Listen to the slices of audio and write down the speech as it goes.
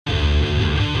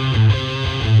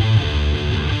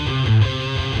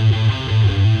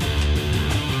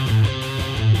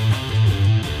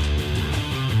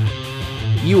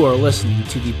You are listening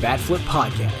to the Batflip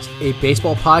Podcast, a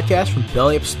baseball podcast from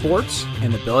Belly Up Sports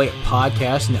and the Belly Up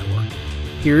Podcast Network.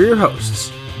 Here are your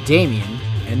hosts, Damian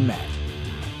and Matt.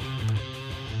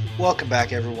 Welcome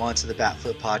back, everyone, to the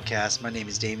Batflip Podcast. My name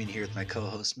is Damian, here with my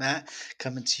co-host Matt,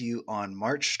 coming to you on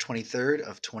March 23rd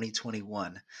of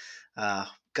 2021.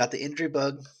 Got the injury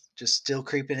bug just still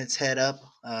creeping its head up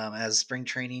as spring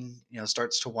training,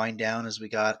 starts to wind down, as we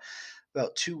got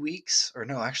about 2 weeks, or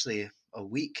no, actually a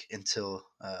week until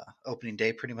opening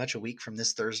day, pretty much a week from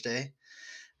this Thursday.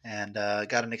 And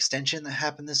got an extension that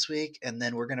happened this week. And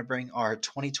then we're going to bring our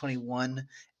 2021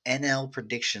 NL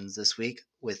predictions this week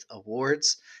with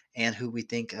awards and who we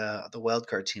think the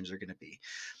wildcard teams are going to be.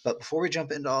 But before we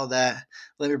jump into all that,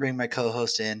 let me bring my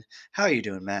co-host in. How are you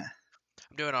doing, Matt?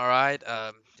 I'm doing all right.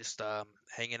 Just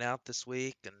hanging out this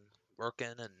week and working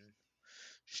and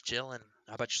just chilling.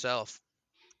 How about yourself?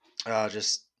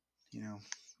 Just,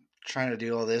 trying to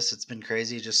do all this. It's been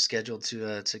crazy. Just scheduled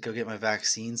to go get my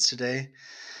vaccines today.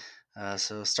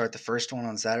 So start the first one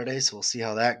on Saturday. So we'll see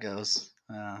how that goes.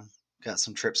 Got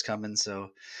some trips coming. So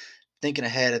thinking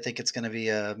ahead, I think it's going to be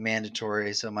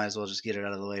mandatory. So might as well just get it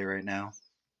out of the way right now.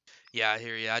 Yeah, I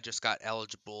hear you. I just got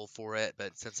eligible for it,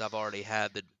 but since I've already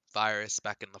had the virus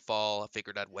back in the fall, I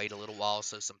figured I'd wait a little while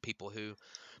so some people who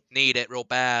need it real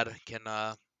bad can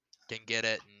get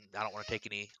it, and I don't want to take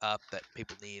any up that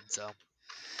people need. So,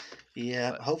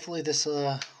 Yeah, but hopefully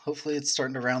hopefully it's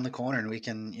starting to round the corner and we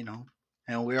can,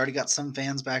 we already got some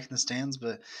fans back in the stands,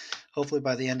 but hopefully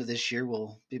by the end of this year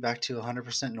we'll be back to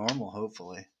 100% normal,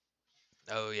 hopefully.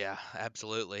 oh yeah,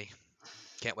 absolutely.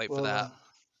 Can't wait for Well, that.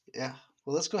 yeah.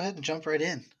 Well, let's go ahead and jump right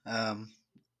in.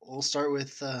 We'll start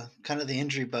with kind of the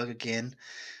injury bug again.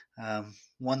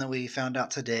 One that we found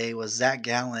out today was Zach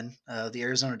Gallen of the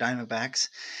Arizona Diamondbacks.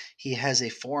 He has a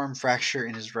forearm fracture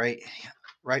in his right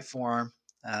forearm.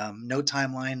 No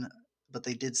timeline, but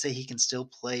they did say he can still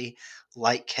play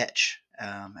light catch,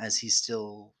 as he's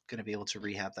still going to be able to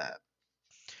rehab that.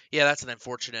 Yeah, that's an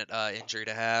unfortunate injury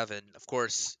to have, and of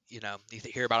course, you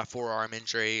hear about a forearm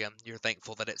injury, and you're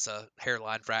thankful that it's a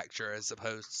hairline fracture as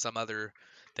opposed to some other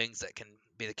things that can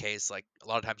be the case. Like a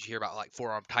lot of times, you hear about like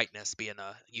forearm tightness being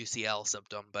a UCL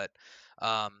symptom, but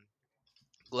um,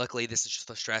 luckily, this is just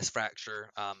a stress fracture.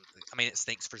 I mean, it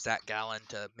stinks for Zach Gallen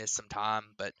to miss some time,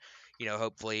 but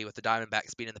hopefully, with the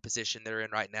Diamondbacks being in the position they're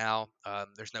in right now,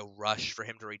 there's no rush for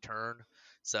him to return.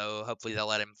 So hopefully, they'll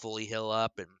let him fully heal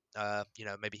up, and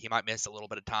maybe he might miss a little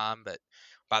bit of time, but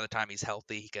by the time he's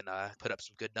healthy, he can put up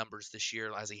some good numbers this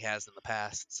year as he has in the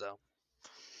past. So,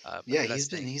 but Yeah, that he's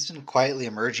stinks. been quietly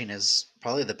emerging as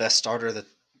probably the best starter that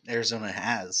Arizona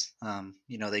has.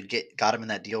 They got him in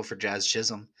that deal for Jazz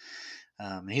Chisholm.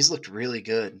 And he's looked really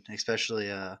good, especially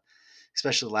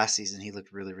last season. He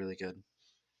looked really, really good.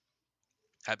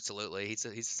 Absolutely, he's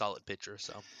a solid pitcher.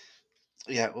 So.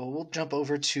 Yeah, well, we'll jump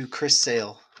over to Chris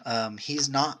Sale. He's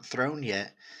not thrown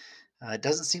yet. It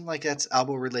doesn't seem like that's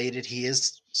elbow related. He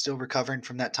is still recovering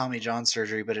from that Tommy John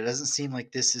surgery, but it doesn't seem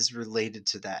like this is related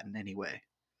to that in any way.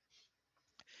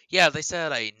 Yeah, they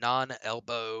said a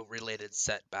non-elbow related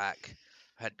setback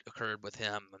had occurred with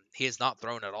him. He has not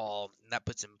thrown at all, and that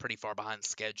puts him pretty far behind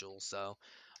schedule. So,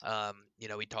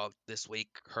 we talked this week,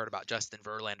 heard about Justin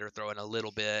Verlander throwing a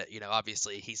little bit.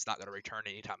 Obviously he's not going to return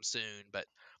anytime soon, but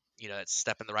it's a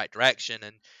step in the right direction.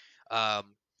 And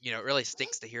it really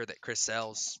stinks to hear that Chris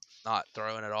Sale's not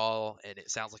throwing at all, and it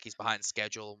sounds like he's behind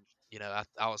schedule.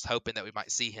 I was hoping that we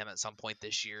might see him at some point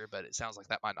this year, but it sounds like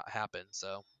that might not happen.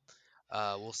 So.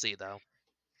 We'll see though.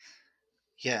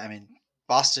 Yeah, I mean,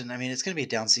 Boston, I mean, it's going to be a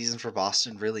down season for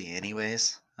Boston, really,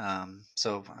 anyways.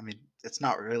 So, I mean, it's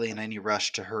not really in any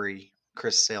rush to hurry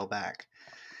Chris Sale back.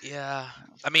 Yeah,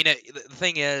 I mean, the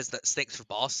thing is that stinks for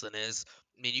Boston is,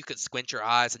 I mean, you could squint your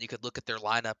eyes and you could look at their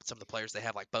lineup. Some of the players they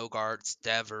have, like Bogarts,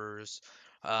 Devers,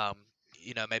 um,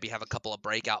 maybe have a couple of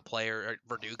breakout players.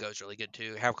 Verdugo's really good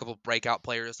too. Have a couple of breakout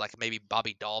players like maybe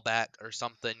Bobby Dahlback or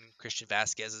something. Christian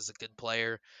Vasquez is a good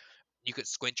player. You could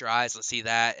squint your eyes and see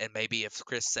that, and maybe if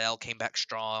Chris Sale came back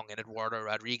strong and Eduardo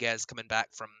Rodriguez coming back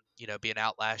from being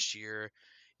out last year,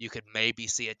 you could maybe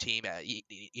see a team.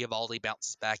 Eovaldi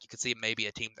bounces back. You could see maybe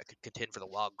a team that could contend for the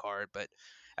wild card, but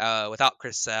without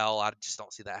Chris Sale, I just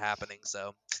don't see that happening.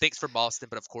 So stinks for Boston,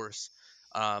 but of course,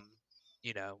 um,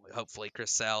 hopefully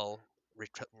Chris Sale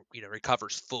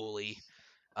recovers fully,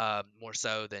 more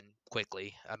so than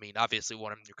quickly. I mean, obviously, we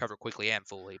want him to recover quickly and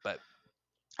fully, but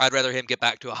I'd rather him get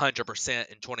back to 100%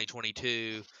 in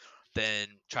 2022 than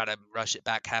try to rush it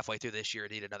back halfway through this year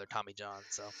and need another Tommy John.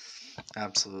 So,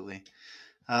 Absolutely.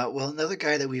 Well, another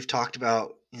guy that we've talked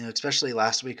about, especially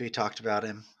last week we talked about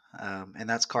him, and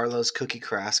that's Carlos Cookie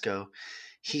Carrasco.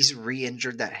 he's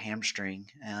re-injured that hamstring,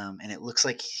 and it looks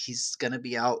like he's going to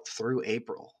be out through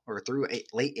April or through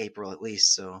late April at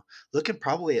least. So looking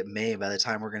probably at May by the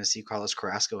time we're going to see Carlos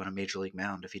Carrasco on a major league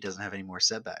mound if he doesn't have any more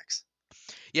setbacks.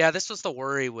 Yeah, this was the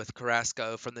worry with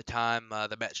Carrasco from the time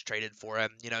the Mets traded for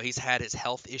him. He's had his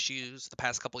health issues the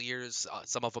past couple years,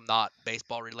 some of them not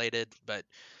baseball related, but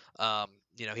um,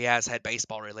 he has had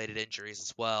baseball related injuries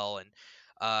as well. And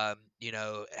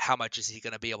how much is he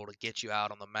going to be able to get you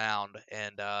out on the mound?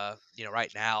 And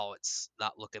right now it's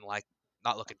not looking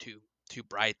too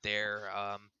bright there.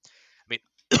 I mean,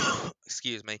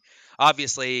 excuse me.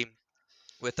 Obviously,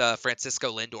 with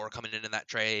Francisco Lindor coming in that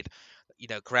trade,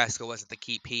 Carrasco wasn't the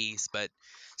key piece, but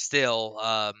still,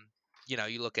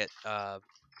 you look at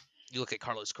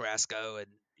Carlos Carrasco, and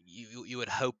you would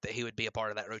hope that he would be a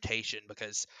part of that rotation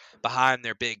because behind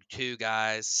their big two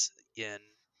guys in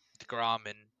DeGrom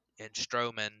and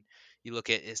Stroman, you look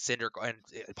at Syndergaard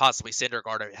and possibly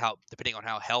Syndergaard, how depending on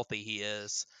how healthy he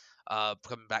is,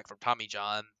 coming back from Tommy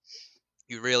John.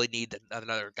 You really need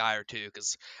another guy or two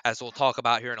because, as we'll talk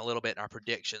about here in a little bit in our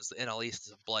predictions, the NL East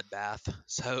is a bloodbath.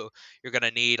 So you're going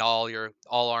to need all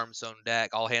arms on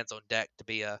deck, all hands on deck to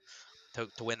be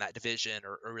to win that division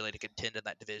or really to contend in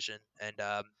that division. And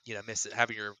miss it,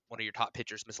 having one of your top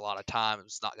pitchers miss a lot of time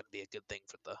is not going to be a good thing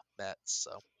for the Mets.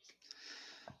 So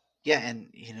Yeah, and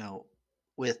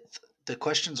with the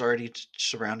questions already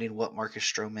surrounding what Marcus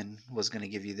Stroman was going to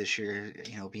give you this year,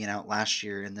 being out last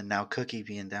year, and then now Cookie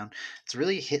being down, it's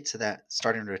really hit to that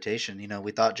starting rotation.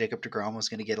 We thought Jacob DeGrom was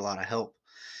going to get a lot of help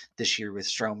this year with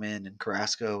Stroman and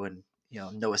Carrasco, and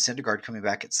Noah Syndergaard coming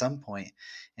back at some point.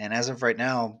 And as of right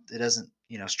now, it doesn't.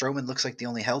 Stroman looks like the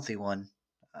only healthy one,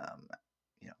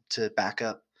 to back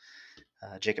up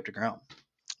Jacob DeGrom.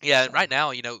 yeah, So and right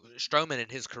now, Stroman in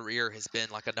his career has been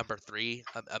like a number three,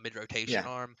 a mid rotation yeah,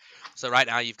 arm. So right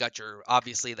now you've got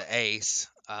obviously the ace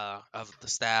of the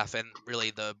staff and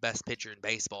really the best pitcher in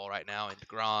baseball right now in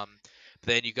DeGrom.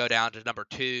 Then you go down to number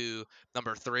two,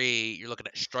 number three. You're looking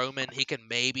at Stroman. He can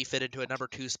maybe fit into a number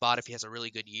two spot if he has a really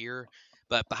good year.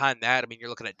 But behind that, I mean, you're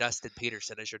looking at Dustin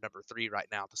Peterson as your number three right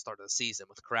now at the start of the season,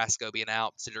 with Carrasco being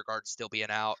out, Syndergaard still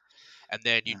being out. And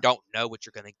then you yeah, don't know what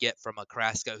you're going to get from a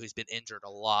Carrasco who's been injured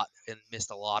a lot and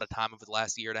missed a lot of time over the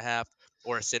last year and a half,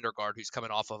 or a Syndergaard who's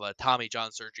coming off of a Tommy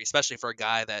John surgery, especially for a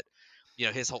guy that,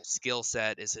 his whole skill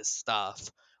set is his stuff.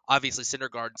 Obviously,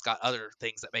 Syndergaard's got other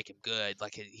things that make him good.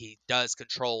 Like he does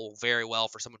control very well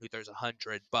for someone who throws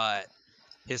 100, but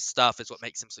his stuff is what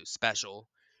makes him so special.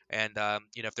 And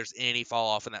if there's any fall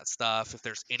off in that stuff, if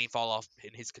there's any fall off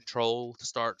in his control to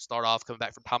start off coming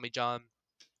back from Tommy John,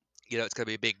 it's going to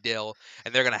be a big deal,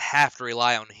 and they're going to have to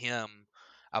rely on him,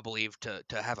 I believe, to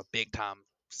have a big time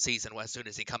season as soon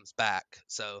as he comes back.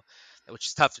 So, which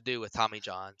is tough to do with Tommy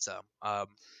John. So,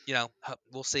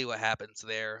 we'll see what happens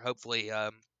there. Hopefully,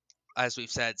 as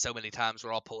we've said so many times,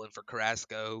 we're all pulling for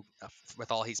Carrasco with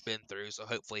all he's been through. So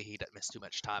hopefully he doesn't miss too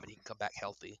much time and he can come back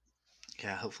healthy.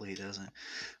 yeah. Hopefully he doesn't.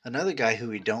 Another guy who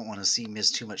we don't want to see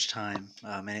miss too much time,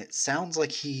 and it sounds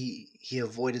like he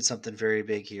avoided something very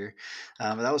big here.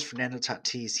 That was Fernando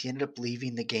Tatis. He ended up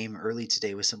leaving the game early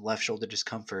today with some left shoulder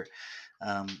discomfort.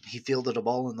 He fielded a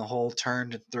ball in the hole,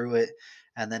 turned and threw it,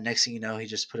 and then next thing you know, he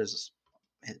just put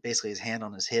basically his hand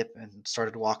on his hip and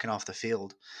started walking off the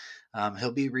field.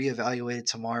 He'll be reevaluated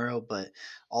tomorrow, but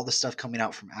all the stuff coming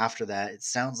out from after that, it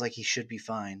sounds like he should be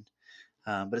fine.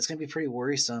 But it's going to be pretty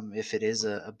worrisome if it is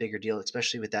a bigger deal,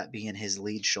 especially with that being his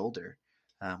lead shoulder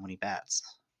when he bats.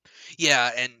 Yeah,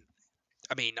 and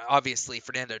I mean, obviously,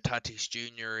 Fernando Tatis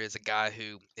Jr. is a guy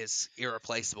who is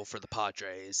irreplaceable for the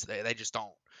Padres. They just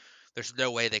don't. There's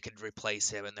no way they could replace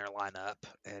him in their lineup,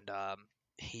 and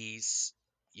he's,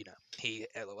 he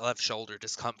left shoulder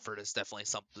discomfort is definitely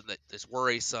something that is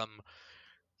worrisome,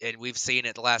 and we've seen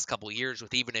it the last couple of years.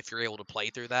 With even if you're able to play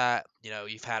through that,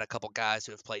 you've had a couple guys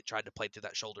who have tried to play through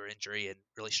that shoulder injury and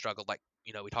really struggled. Like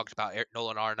we talked about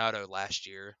Nolan Arenado last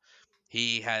year.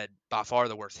 He had by far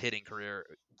the worst hitting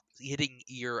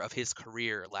year of his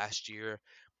career last year,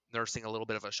 nursing a little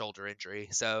bit of a shoulder injury.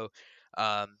 So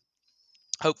um,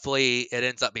 hopefully it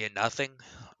ends up being nothing,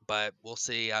 but we'll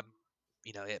see.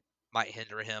 It might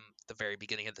hinder him at the very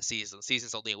beginning of the season. The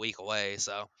season's only a week away,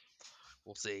 so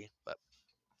we'll see. But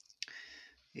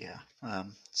Yeah.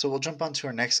 So we'll jump on to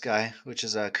our next guy, which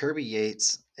is Kirby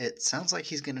Yates. It sounds like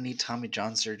he's going to need Tommy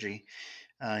John surgery.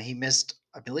 He missed,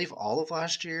 I believe, all of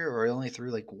last year, or he only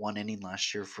threw like one inning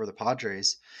last year for the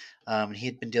Padres. He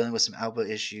had been dealing with some elbow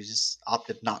issues,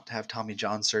 opted not to have Tommy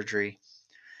John surgery,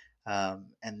 and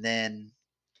then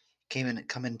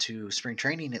come into spring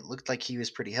training. It looked like he was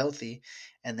pretty healthy,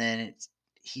 and then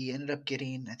he ended up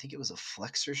getting, I think it was a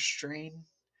flexor strain,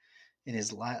 in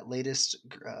his latest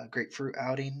grapefruit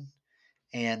outing,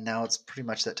 and now it's pretty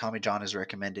much that Tommy John is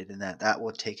recommended, and that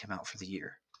will take him out for the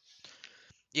year.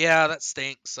 Yeah, that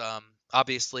stinks.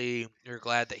 Obviously, you're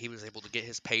glad that he was able to get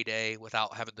his payday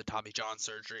without having the Tommy John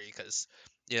surgery because,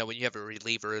 when you have a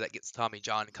reliever that gets Tommy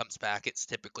John and comes back, it's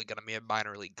typically going to be a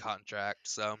minor league contract.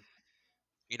 So,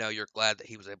 you're glad that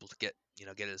he was able to get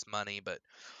his money. But,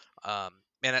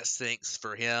 man, that stinks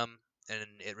for him, and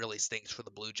it really stinks for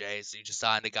the Blue Jays. You just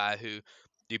signed a guy who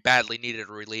you badly needed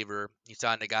a reliever. You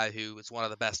signed a guy who was one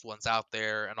of the best ones out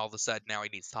there, and all of a sudden now he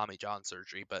needs Tommy John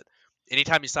surgery. But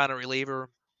anytime you sign a reliever,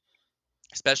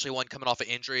 especially one coming off an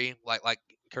injury like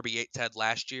Kirby Yates had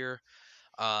last year,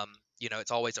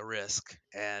 it's always a risk.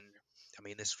 And I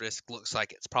mean, this risk looks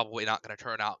like it's probably not going to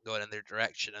turn out going in their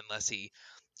direction unless he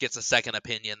gets a second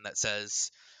opinion that says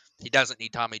he doesn't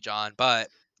need Tommy John. But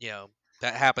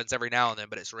that happens every now and then,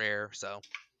 but it's rare. So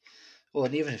Well,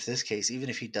 and even if this case, even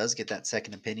if he does get that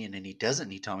second opinion and he doesn't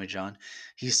need Tommy John,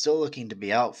 he's still looking to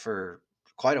be out for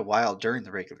quite a while during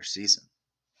the regular season.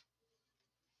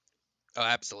 oh,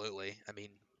 absolutely. I mean,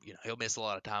 he'll miss a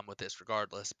lot of time with this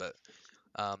regardless, but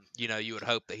you would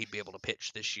hope that he'd be able to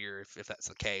pitch this year if that's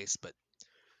the case. But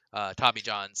Tommy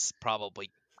John's probably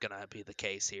gonna be the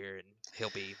case here, and he'll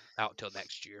be out till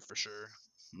next year for sure.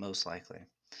 Most likely.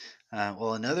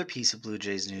 Well, another piece of Blue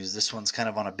Jays news. This one's kind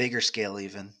of on a bigger scale,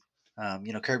 even.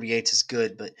 Kirby Yates is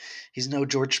good, but he's no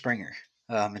George Springer.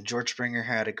 And George Springer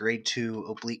had a grade 2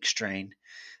 oblique strain.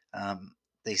 Um,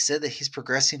 they said that he's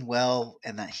progressing well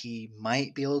and that he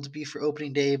might be able to be for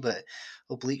opening day, but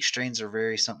oblique strains are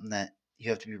very something that you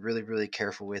have to be really, really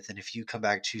careful with. And if you come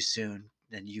back too soon,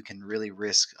 then you can really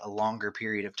risk a longer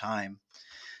period of time.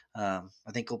 I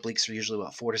think obliques are usually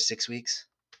about 4 to 6 weeks.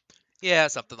 Yeah,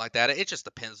 something like that. It just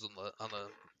depends on the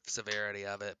severity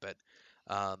of it,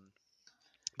 um,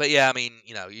 but yeah, I mean,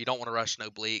 you don't want to rush an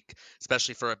oblique,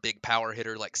 especially for a big power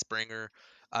hitter like Springer.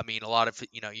 I mean, a lot of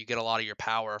you get a lot of your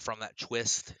power from that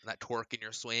twist and that torque in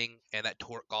your swing, and that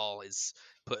torque all is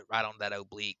put right on that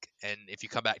oblique. And if you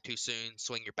come back too soon,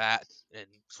 swing your bat and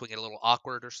swing it a little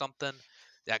awkward or something,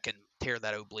 that can tear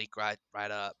that oblique right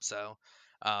up. So,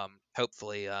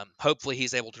 hopefully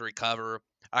he's able to recover.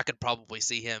 I could probably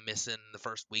see him missing the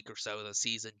first week or so of the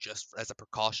season just as a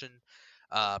precaution.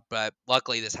 But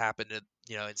luckily, this happened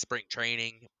in spring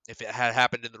training. If it had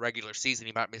happened in the regular season,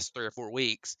 he might miss 3 or 4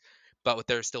 weeks. But with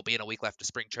there still being a week left of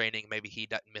spring training, maybe he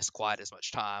doesn't miss quite as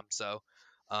much time. So,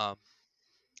 um,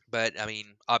 but I mean,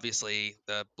 obviously,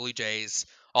 the Blue Jays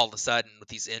all of a sudden with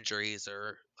these injuries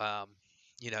are,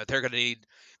 they're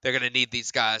gonna need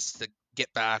these guys to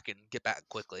get back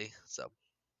quickly. So.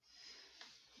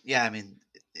 Yeah, I mean,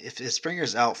 if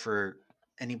Springer's out for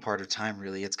any part of time,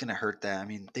 really, it's going to hurt that. I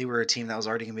mean, they were a team that was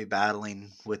already going to be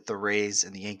battling with the Rays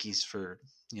and the Yankees for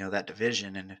that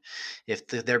division, and if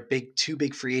their two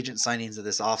big free agent signings of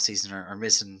this offseason are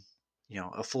missing,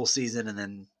 a full season, and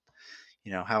then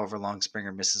however long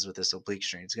Springer misses with this oblique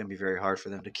strain, it's going to be very hard for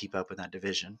them to keep up in that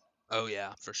division. Oh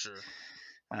yeah, for sure.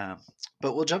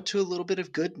 But we'll jump to a little bit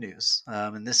of good news,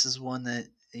 and this is one that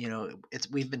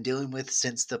we've been dealing with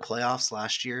since the playoffs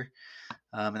last year,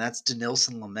 and that's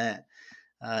Dinelson Lamet.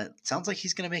 Sounds like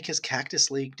he's going to make his Cactus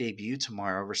League debut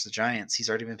tomorrow versus the Giants. He's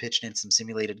already been pitching in some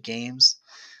simulated games,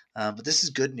 but this is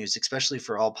good news, especially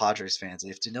for all Padres fans.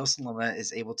 If Dinelson Lamet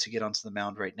is able to get onto the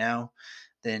mound right now,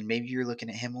 then maybe you're looking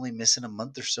at him only missing a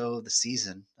month or so of the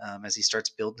season as he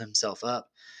starts building himself up,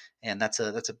 and that's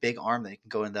a big arm that can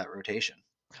go in that rotation.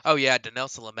 Oh yeah,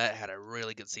 Dinelson Lamet had a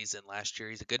really good season last year.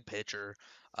 He's a good pitcher.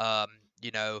 Um,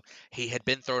 he had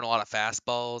been throwing a lot of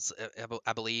fastballs,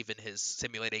 I believe, in his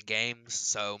simulated games.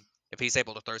 So if he's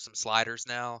able to throw some sliders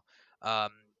now, um,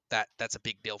 that's a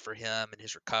big deal for him and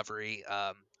his recovery.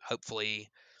 Hopefully,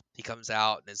 he comes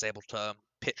out and is able to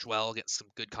pitch well against some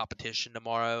good competition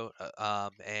tomorrow.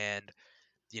 And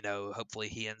hopefully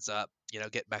he ends up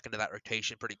getting back into that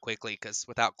rotation pretty quickly because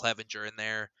without Clevenger in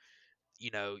there,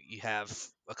 you have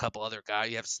a couple other guys.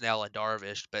 You have Snell and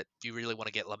Darvish, but you really want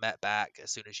to get Lamet back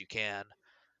as soon as you can.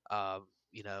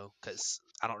 Because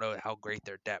I don't know how great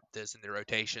their depth is in the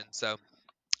rotation. So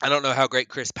I don't know how great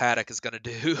Chris Paddock is going to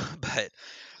do,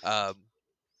 um,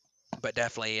 but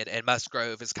definitely, and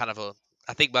Musgrove is kind of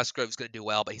I think Musgrove's going to do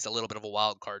well, but he's a little bit of a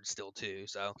wild card still too.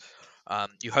 So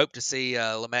you hope to see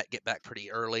Lamet get back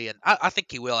pretty early, and I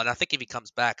think he will. And I think if he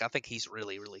comes back, I think he's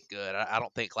really, really good. I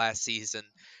don't think last season,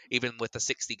 even with the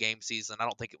 60-game season, I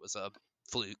don't think it was a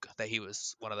fluke that he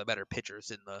was one of the better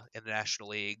pitchers in the National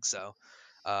League. So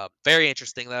very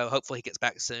interesting though. Hopefully he gets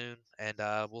back soon, and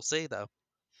we'll see though.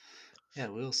 Yeah,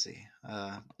 we'll see.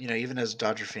 Even as a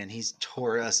Dodger fan, he's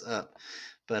tore us up,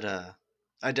 but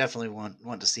I definitely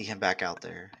want to see him back out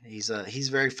there. He's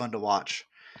very fun to watch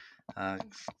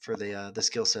for the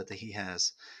skill set that he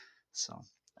has. So,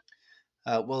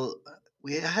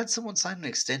 we had someone sign an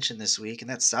extension this week, and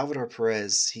that's Salvador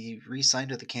Perez. He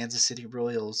re-signed with the Kansas City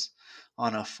Royals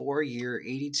on a 4-year,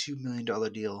 $82 million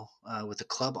deal with a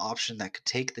club option that could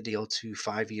take the deal to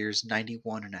 5 years,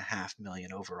 $91.5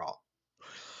 million overall.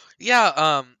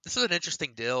 Yeah, this is an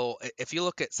interesting deal. If you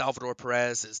look at Salvador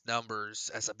Perez's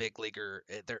numbers as a big leaguer,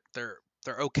 they're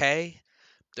okay.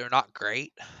 They're not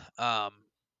great, um,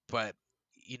 but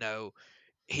you know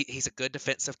he's a good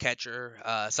defensive catcher.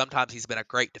 Sometimes he's been a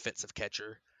great defensive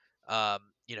catcher.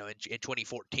 In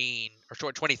 2014 or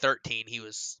 2013, he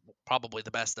was probably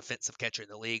the best defensive catcher in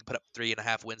the league. Put up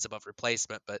 3.5 wins above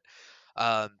replacement, but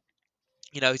um,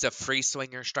 he's a free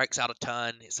swinger, strikes out a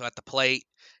ton. So at the plate,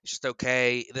 it's just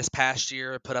okay. This past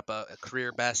year, put up a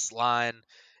career best line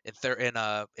in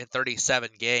 37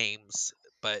 games,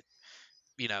 but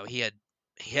he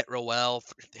hit real well,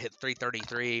 hit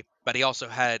 333, but he also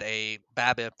had a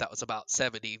BABIP that was about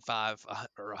 75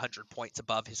 or 100 points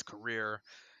above his career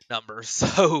numbers.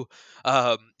 So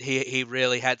he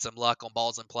really had some luck on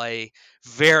balls in play.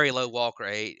 Very low walk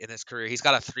rate in his career. He's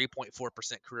got a 3.4%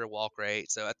 career walk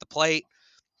rate. So at the plate,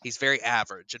 he's very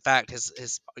average. In fact,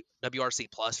 his WRC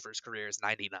plus for his career is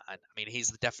 99. I mean, he's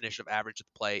the definition of average at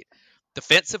the plate.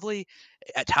 Defensively,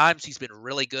 at times he's been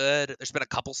really good. There's been a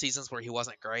couple seasons where he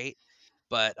wasn't great,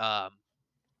 but I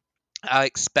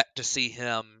expect to see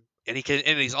him, and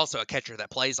he's also a catcher that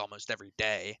plays almost every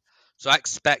day. So I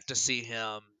expect to see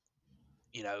him,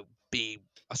 be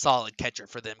a solid catcher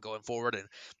for them going forward. And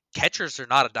catchers are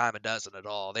not a dime a dozen at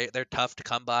all. They're tough to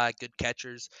come by, good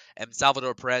catchers. And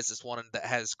Salvador Perez is one that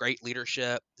has great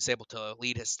leadership, is able to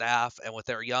lead his staff. And with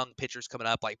their young pitchers coming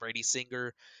up like Brady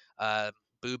Singer,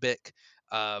 Bubic,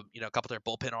 a couple of their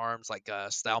bullpen arms like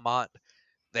Stalmont,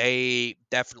 they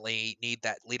definitely need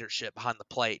that leadership behind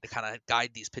the plate to kind of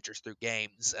guide these pitchers through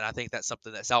games. And I think that's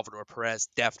something that Salvador Perez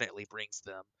definitely brings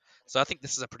them. So I think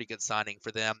this is a pretty good signing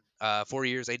for them. 4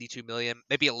 years, 82 million,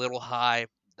 maybe a little high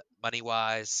money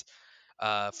wise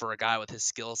for a guy with his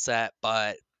skill set,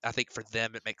 but I think for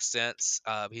them it makes sense.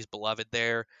 He's beloved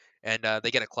there, and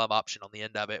they get a club option on the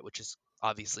end of it, which is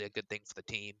obviously a good thing for the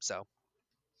team. So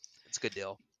it's a good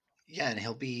deal. Yeah, and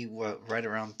he'll be right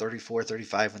around 34,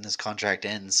 35 when this contract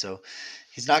ends. So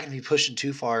he's not going to be pushing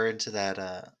too far into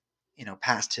that,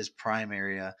 past his prime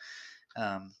area.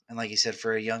 And like you said,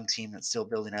 for a young team that's still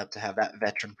building up, to have that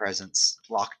veteran presence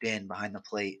locked in behind the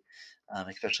plate,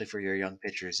 especially for your young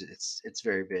pitchers, it's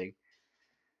very big.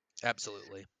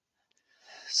 Absolutely.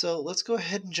 So let's go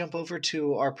ahead and jump over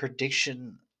to our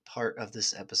prediction part of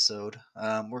this episode.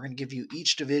 We're going to give you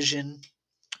each division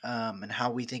and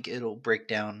how we think it'll break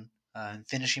down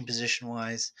finishing position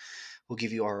wise. We'll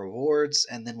give you our awards,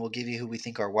 and then we'll give you who we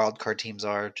think our wild card teams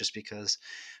are, just because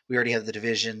we already have the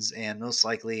divisions, and most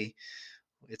likely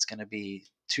it's going to be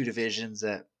two divisions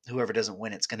that whoever doesn't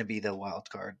win, it's going to be the wild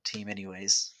card team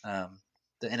anyways. The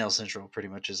NL Central pretty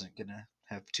much isn't going to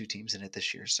have two teams in it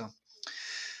this year. So,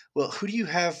 well, who do you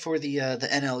have for the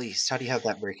NL East? How do you have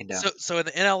that breaking down? So in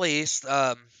the NL East,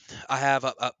 I have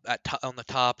up on the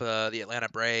top the Atlanta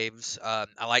Braves. I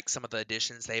like some of the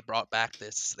additions they brought back. They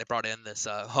brought in this.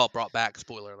 Brought back.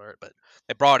 Spoiler alert, but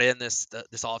they brought in this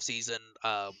offseason.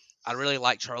 I really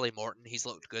like Charlie Morton. He's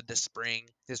looked good this spring.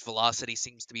 His velocity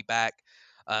seems to be back.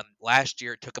 Last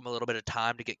year it took him a little bit of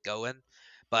time to get going,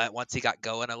 but once he got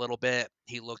going a little bit,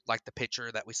 he looked like the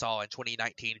pitcher that we saw in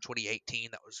 2019 and 2018.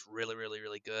 That was really, really,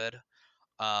 really good.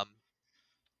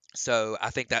 So I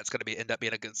think that's going to end up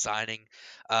being a good signing.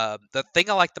 The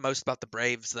thing I like the most about the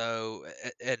Braves, though,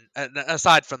 and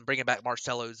aside from bringing back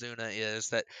Marcell Ozuna, is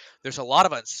that there's a lot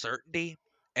of uncertainty,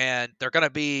 and they're going to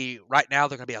be right now.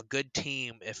 They're going to be a good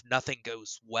team if nothing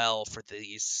goes well with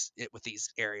these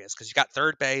areas, because you got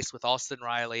third base with Austin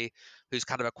Riley, who's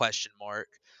kind of a question mark.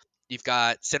 You've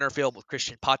got center field with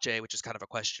Christian Pache, which is kind of a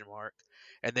question mark,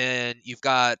 and then you've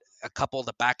got a couple of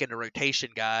the back end of rotation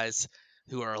guys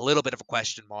who are a little bit of a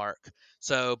question mark.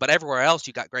 So, but everywhere else,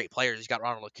 you got great players. You got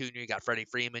Ronald Acuna, you got Freddie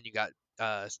Freeman, you got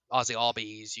Ozzy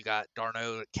Albies, you got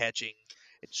d'Arnaud catching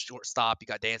at shortstop, you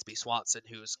got Dansby Swanson,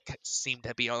 who's seemed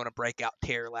to be on a breakout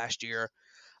tear last year.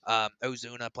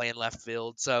 Ozuna playing left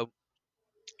field. So,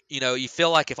 you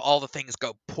feel like if all the things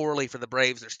go poorly for the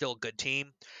Braves, they're still a good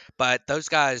team. But those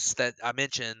guys that I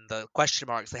mentioned, the question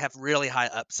marks, they have really high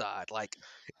upside. Like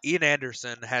Ian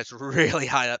Anderson has really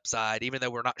high upside, even though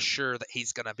we're not sure that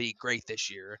he's going to be great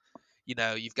this year.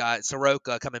 You've got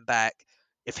Soroka coming back.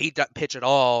 If he doesn't pitch at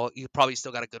all, you probably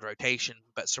still got a good rotation.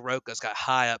 But Soroka's got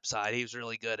high upside. He was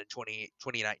really good in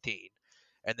 2019.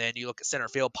 And then you look at center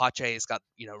field, Pache's got,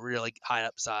 really high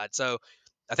upside. So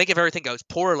I think if everything goes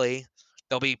poorly,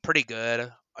 they'll be pretty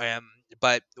good.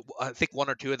 But I think one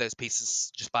or two of those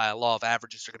pieces, just by a law of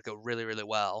averages, are going to go really, really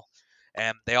well.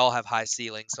 And they all have high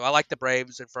ceilings. So I like the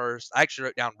Braves in first. I actually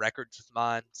wrote down records with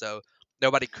mine, so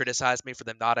nobody criticized me for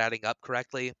them not adding up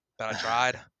correctly, but I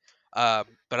tried.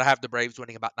 But I have the Braves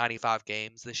winning about 95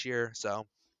 games this year, so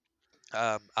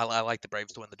I like the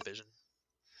Braves to win the division.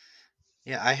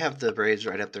 Yeah, I have the Braves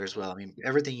right up there as well. I mean,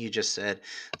 everything you just said.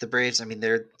 The Braves, I mean,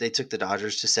 they took the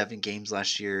Dodgers to 7 games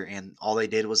last year, and all they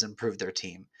did was improve their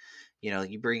team.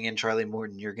 You bring in Charlie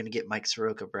Morton, you're going to get Mike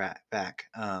Soroka back.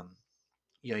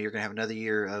 You're going to have another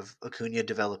year of Acuna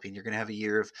developing. You're going to have a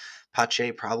year of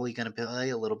Pache probably going to play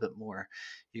a little bit more.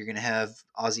 You're going to have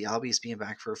Ozzy Albies being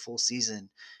back for a full season.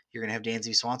 You're going to have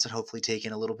Dansby Swanson hopefully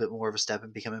taking a little bit more of a step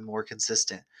and becoming more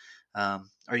consistent. Are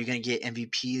you going to get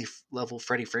MVP level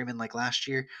Freddie Freeman like last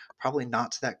year? Probably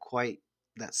not to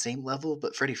that same level,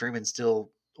 but Freddie Freeman's still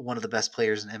one of the best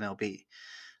players in MLB.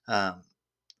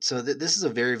 So this is a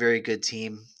very, very good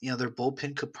team. Their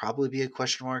bullpen could probably be a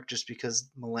question mark just because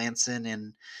Melanson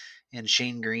and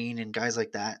Shane Green and guys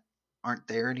like that aren't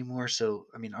there anymore. So,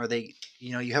 I mean, are they,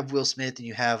 you have Will Smith and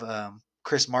you have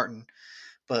Chris Martin,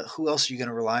 but who else are you going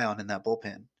to rely on in that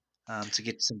bullpen to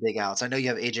get some big outs? I know you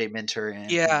have AJ Minter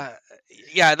and Yeah,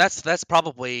 that's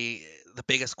probably the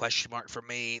biggest question mark for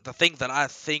me. The thing that I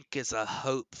think is a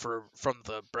hope from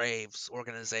the Braves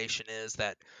organization is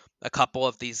that a couple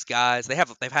of these guys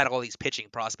they've had all these pitching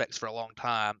prospects for a long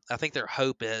time. I think their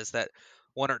hope is that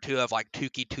one or two of like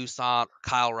Touki Toussaint,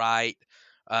 Kyle Wright,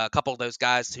 a couple of those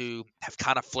guys who have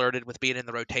kind of flirted with being in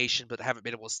the rotation but haven't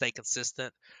been able to stay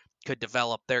consistent could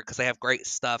develop there because they have great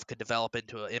stuff, could develop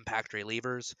into impact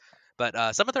relievers.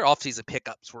 But some of their offseason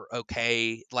pickups were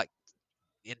okay,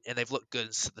 and they've looked good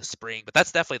in the spring. But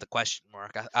that's definitely the question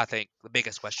mark. I think the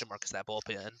biggest question mark is that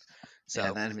bullpen. So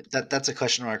yeah, I mean, that's a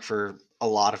question mark for a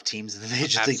lot and the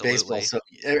Major League Baseball. absolutely. So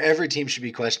every team should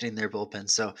be questioning their bullpen.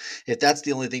 So if that's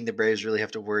the only thing the Braves really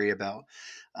have to worry about,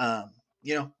 and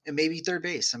maybe third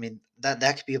base. I mean, that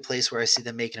could be a place where I see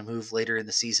them making a move later in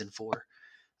the season for.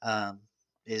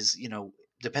 Is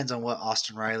depends on what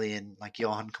Austin Riley and like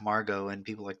Johan Camargo and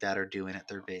people like that are doing at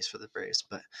third base for the Braves.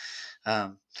 But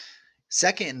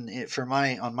second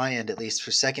on my end at least,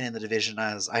 for second in the division,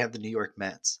 I have the New York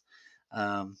Mets.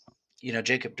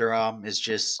 Jacob DeGrom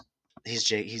is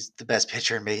he's the best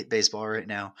pitcher in baseball right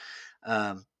now.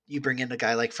 You bring in a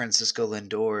guy like Francisco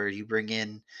Lindor, you bring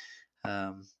in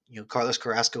Carlos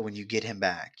Carrasco when you get him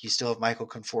back. You still have Michael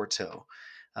Conforto.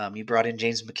 You brought in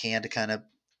James McCann to kind of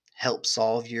help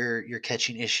solve your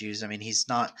catching issues. I mean, he's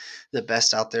not the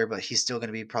best out there, but he's still going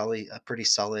to be probably a pretty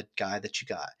solid guy that you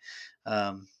got.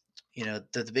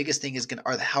 The biggest thing is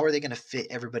how are they going to fit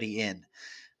everybody in?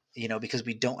 Because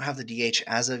we don't have the DH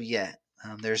as of yet.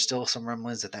 There's still some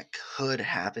rumblings that could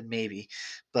happen maybe,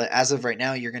 but as of right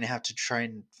now, you're going to have to try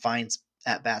and find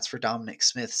at bats for Dominic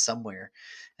Smith somewhere,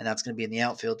 and that's going to be in the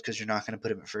outfield because you're not going to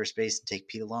put him at first base and take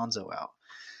Pete Alonso out.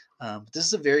 This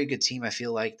is a very good team. I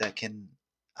feel like that can.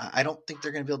 I don't think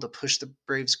they're going to be able to push the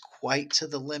Braves quite to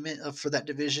the limit for that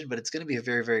division, but it's going to be a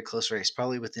very, very close race,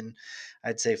 probably within,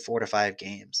 I'd say, 4 to 5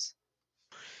 games.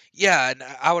 Yeah, and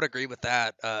I would agree with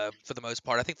that for the most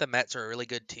part. I think the Mets are a really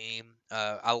good team.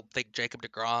 I think Jacob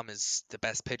DeGrom is the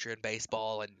best pitcher in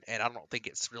baseball, and I don't think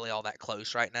it's really all that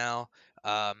close right now.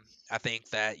 I think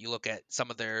that you look at some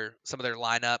of their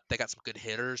lineup, they got some good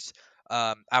hitters.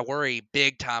 I worry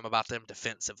big time about them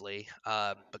defensively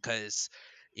because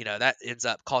that ends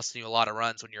up costing you a lot of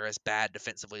runs when you're as bad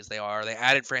defensively as they are. They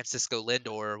added Francisco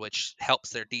Lindor, which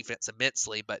helps their defense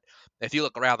immensely. But if you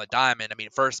look around the diamond, I mean,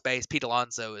 first base, Pete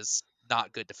Alonso is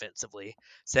not good defensively.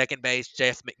 Second base,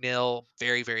 Jeff McNeil,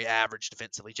 very, very average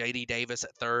defensively. JD Davis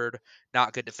at third,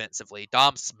 not good defensively.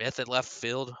 Dom Smith at left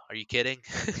field. Are you kidding?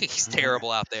 He's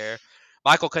terrible out there.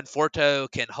 Michael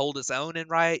Conforto can hold his own in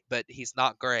right, but he's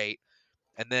not great.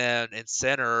 And then in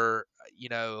center,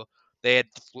 they had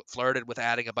flirted with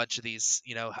adding a bunch of these,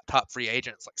 top free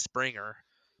agents like Springer,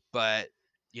 but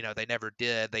they never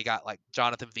did. They got like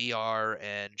Jonathan VR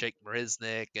and Jake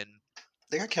Marisnick and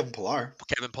They got Kevin Pillar.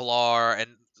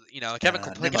 and Kevin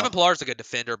Nimmo. Pillar's a good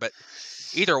defender, but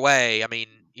either way, I mean,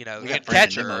 They got and Brandon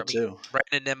catcher, Nimmo, too.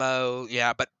 Brandon Nimmo,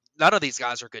 yeah, but none of these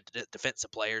guys are good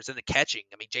defensive players. In the catching,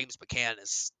 I mean, James McCann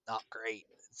is not great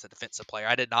as a defensive player.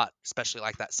 I did not especially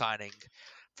like that signing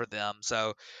for them.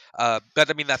 So, but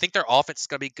I mean, I think their offense is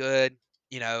going to be good.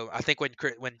 I think when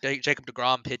Jacob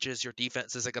DeGrom pitches, your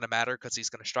defense isn't going to matter because he's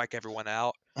going to strike everyone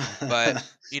out. But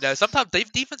sometimes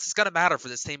defense is going to matter for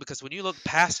this team because when you look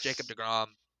past Jacob DeGrom,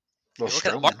 Well, You look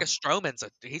at Stroman. Marcus Stroman's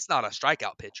he's not a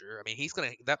strikeout pitcher. I mean,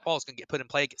 that ball's gonna get put in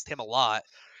play against him a lot.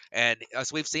 And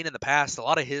as we've seen in the past, a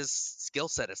lot of his skill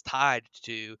set is tied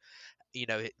to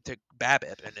to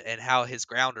BABIP and how his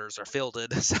grounders are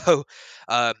fielded. So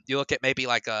you look at maybe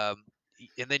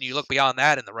and then you look beyond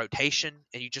that in the rotation,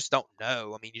 and you just don't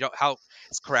know. I mean, you don't how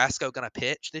is Carrasco going to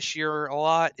pitch this year a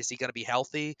lot? Is he going to be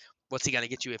healthy? What's he going to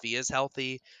get you if he is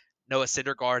healthy? Noah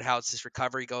Syndergaard, how's his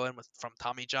recovery going from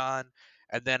Tommy John?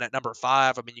 And then at number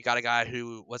 5, I mean, you got a guy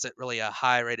who wasn't really a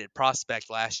high-rated prospect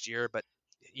last year, but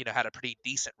had a pretty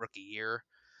decent rookie year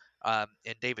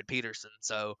in David Peterson.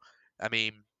 So, I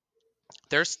mean,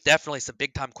 there's definitely some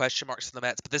big time question marks for the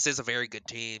Mets, but this is a very good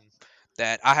team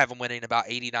that I have them winning about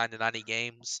 89 to 90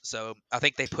 games. So I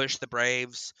think they push the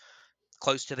Braves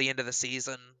close to the end of the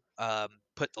season,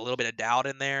 put a little bit of doubt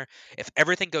in there. If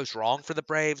everything goes wrong for the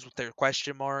Braves with their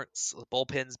question marks, the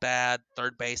bullpen's bad,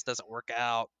 third base doesn't work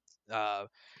out, uh,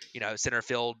 center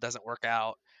field doesn't work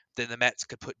out, then the Mets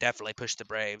could definitely push the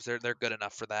Braves. They're good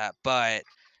enough for that, but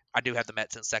I do have the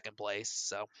Mets in second place.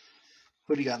 So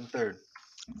Who do you got in third?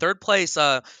 third place,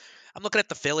 I'm looking at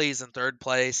the Phillies in third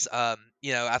place. I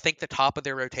think the top of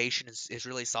their rotation is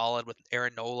really solid with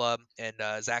Aaron Nola and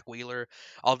Zach Wheeler.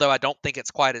 Although I don't think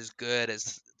it's quite as good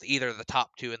as either the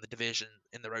top two in the division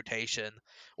in the rotation,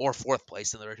 or fourth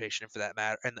place in the rotation for that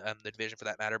matter, and the division for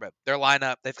that matter. But their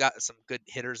lineup, they've got some good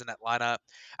hitters in that lineup.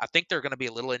 I think they're going to be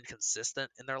a little inconsistent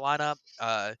in their lineup.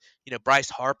 Bryce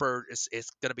Harper is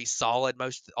going to be solid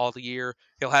most all the year.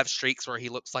 He'll have streaks where he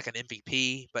looks like an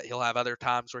MVP, but he'll have other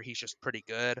times where he's just pretty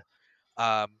good.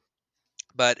 Um,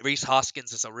 but Reese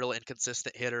Hoskins is a real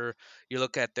inconsistent hitter. You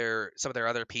look at some of their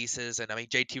other pieces, and I mean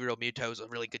JT Realmuto is a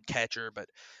really good catcher, but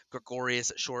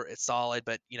Gregorius at short is solid.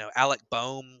 But Alec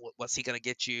Boehm, what's he going to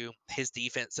get you? His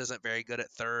defense isn't very good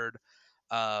at third.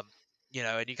 Um,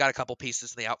 and you got a couple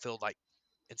pieces in the outfield like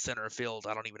in center field.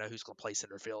 I don't even know who's going to play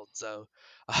center field. So,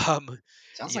 um,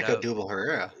 Sounds you like know, Odubel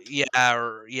Herrera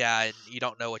yeah, and you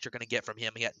don't know what you're going to get from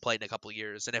him. He hadn't played in a couple of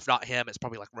years, and if not him, it's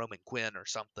probably like Roman Quinn or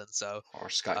something. So, or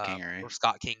Scott Kingery. or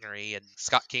Scott Kingery, and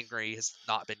Scott Kingery has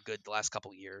not been good the last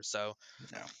couple of years. So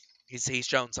No. he's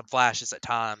shown some flashes at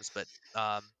times, but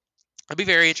it'll be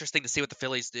very interesting to see what the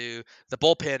Phillies do. The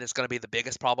bullpen is going to be the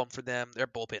biggest problem for them. Their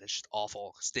bullpen is just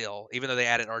awful still, even though they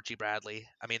added Archie Bradley.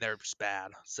 I mean, they're just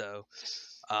bad. So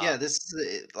Yeah, um,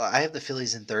 I have the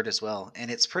Phillies in third as well, and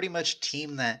it's pretty much a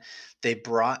team that they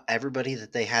brought everybody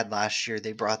that they had last year.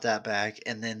 They brought that back,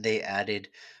 and then they added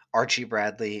Archie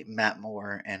Bradley, Matt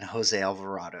Moore, and Jose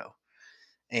Alvarado.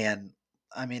 And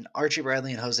I mean, Archie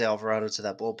Bradley and Jose Alvarado to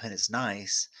that bullpen is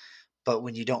nice, but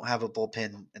when you don't have a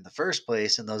bullpen in the first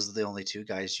place, and those are the only two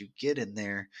guys you get in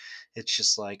there, it's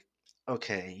just like,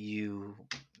 okay, you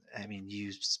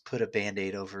put a band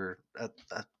aid over a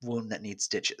wound that needs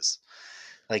stitches.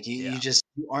 Like yeah,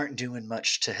 you aren't doing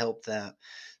much to help that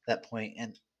point.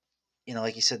 And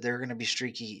like you said, they're going to be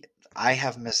streaky. I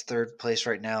have them as third place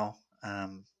right now.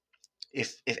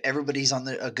 If everybody's on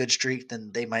a good streak,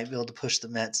 then they might be able to push the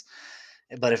Mets.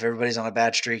 But if everybody's on a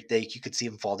bad streak, you could see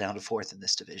them fall down to fourth in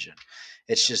this division.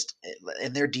 It's yeah, just,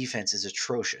 and their defense is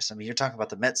atrocious. I mean, you're talking about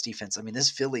the Mets defense. I mean, this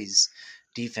Phillies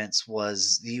defense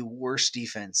was the worst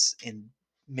defense in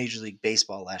Major League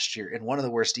Baseball last year, and one of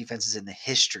the worst defenses in the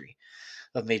history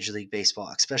of Major League Baseball,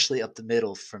 especially up the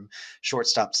middle from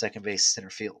shortstop, second base, center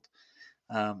field.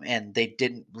 And they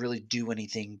didn't really do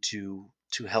anything to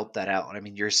help that out. I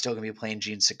mean, you're still going to be playing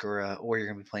Gene Segura, or you're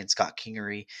going to be playing Scott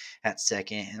Kingery at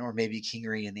second, or maybe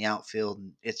Kingery in the outfield.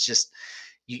 And it's just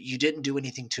you didn't do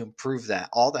anything to improve that.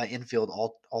 All that infield,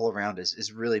 all around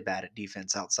is really bad at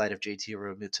defense outside of JT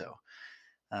Realmuto.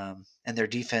 And their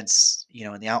defense,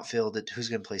 in the outfield, who's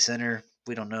going to play center?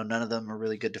 We don't know. None of them are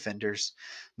really good defenders.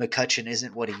 McCutchen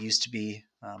isn't what he used to be.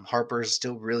 Harper's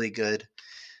still really good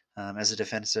as a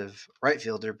defensive right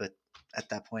fielder, but at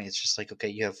that point, it's just like, okay,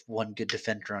 you have one good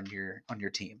defender on your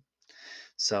team.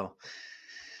 So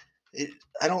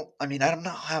I don't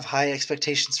have high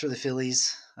expectations for the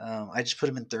Phillies. I just put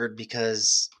them in third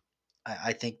because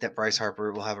I think that Bryce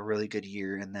Harper will have a really good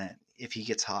year, and that if he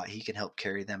gets hot, he can help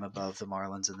carry them above the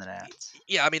Marlins and the Nats.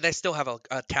 yeah. I mean, they still have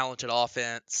a talented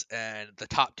offense, and the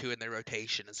top two in their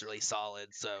rotation is really solid.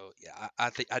 So yeah,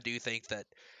 I do think that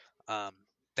um,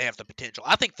 they have the potential.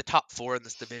 I think the top four in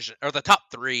this division, or the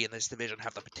top three in this division,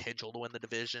 have the potential to win the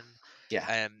division. Yeah,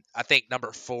 And I think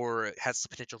number four has the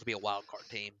potential to be a wild card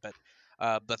team. But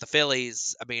the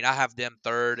Phillies, I mean, I have them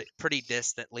third, pretty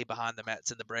distantly behind the Mets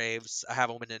and the Braves. I have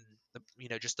them in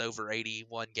just over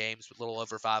 81 games, a little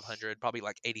over 500, probably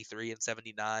like 83 and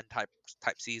 79 type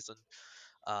season.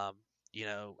 Um,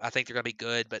 I think they're going to be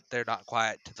good, but they're not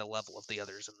quite to the level of the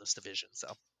others in this division.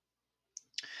 So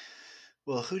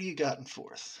Well, who do you got in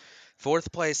fourth?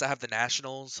 Fourth place, I have the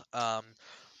Nationals.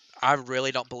 I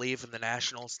really don't believe in the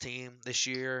Nationals team this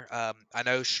year. I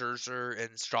know Scherzer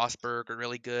and Strasburg are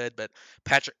really good, but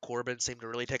Patrick Corbin seemed to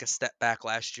really take a step back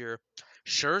last year.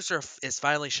 Scherzer is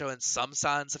finally showing some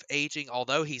signs of aging,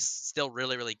 although he's still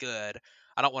really, really good.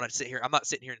 I don't want to sit here. I'm not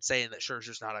sitting here and saying that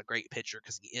Scherzer's not a great pitcher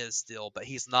because he is still, but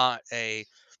he's not a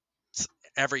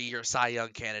every year Cy Young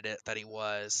candidate that he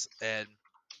was. And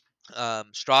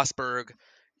Strasburg,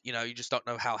 you just don't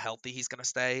know how healthy he's going to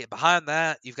stay. Behind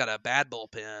that, you've got a bad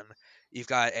bullpen. You've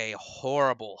got a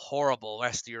horrible, horrible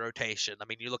rest of your rotation. I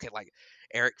mean, you look at like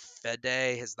Eric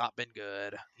Fede has not been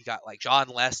good. You got like John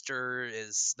Lester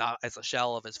is not as a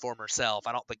shell of his former self.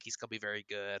 I don't think he's going to be very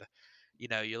good.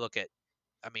 You look at,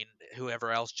 I mean,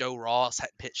 whoever else, Joe Ross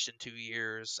hadn't pitched in 2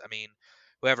 years. I mean,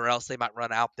 whoever else they might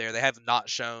run out there, they have not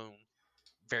shown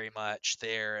very much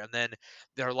there. And then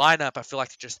their lineup, I feel like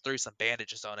they just threw some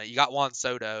bandages on it. You got Juan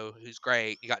Soto, who's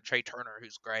great. You got Trey Turner,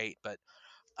 who's great. But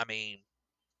I mean,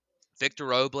 Victor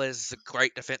Robles is a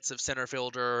great defensive center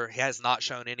fielder. He has not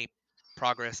shown any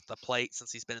progress at the plate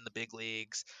since he's been in the big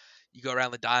leagues. You go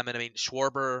around the diamond. I mean,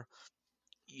 Schwarber,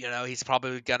 he's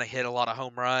probably going to hit a lot of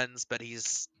home runs, but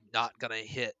he's not going to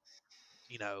hit,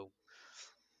 you know,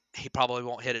 he probably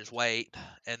won't hit his weight.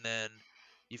 And then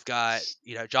you've got,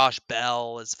 Josh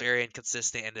Bell is very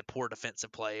inconsistent and a poor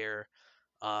defensive player.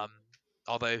 Um,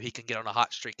 Although he can get on a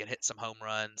hot streak and hit some home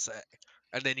runs.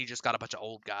 And then you just got a bunch of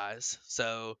old guys.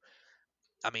 So,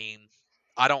 I mean,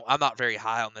 I'm not very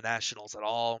high on the Nationals at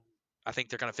all. I think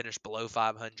they're going to finish below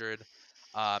 500.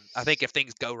 I think if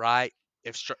things go right,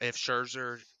 if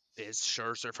Scherzer is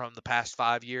Scherzer from the past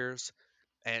 5 years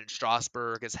and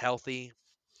Strasburg is healthy,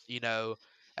 you know,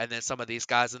 and then some of these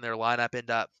guys in their lineup end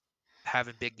up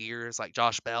having big years, like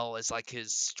Josh Bell is like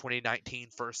his 2019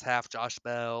 first half Josh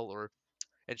Bell,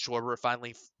 and Schwarber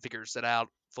finally figures it out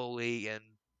fully, and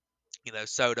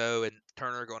Soto and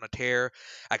Turner go on a tear.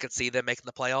 I could see them making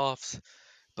the playoffs,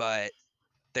 but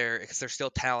because there's still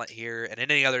talent here, and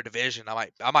in any other division,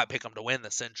 I might pick them to win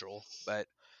the Central, but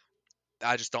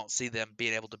I just don't see them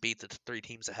being able to beat the three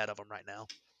teams ahead of them right now.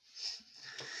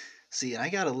 See, I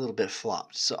got a little bit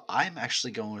flopped. So I'm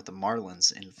actually going with the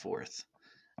Marlins in fourth.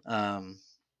 Um,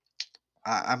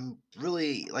 I'm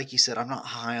really, like you said, I'm not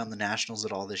high on the Nationals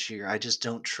at all this year. I just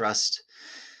don't trust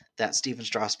that Steven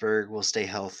Strasburg will stay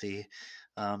healthy.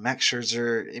 Max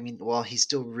Scherzer, I mean, while he's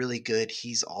still really good,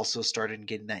 he's also started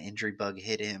getting that injury bug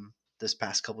hit him this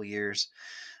past couple years.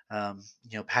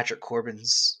 Patrick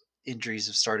Corbin's injuries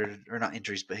have started, or not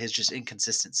injuries, but his just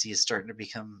inconsistency is starting to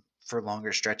become for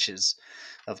longer stretches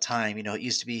of time. It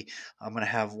used to be I'm going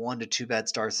to have 1 to 2 bad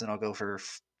starts, and I'll go for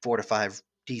 4 to 5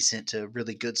 decent to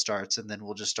really good starts, and then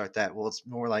we'll just start that. Well, it's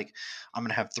more like I'm going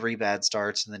to have 3 bad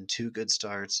starts, and then 2 good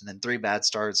starts, and then 3 bad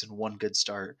starts and 1 good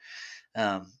start.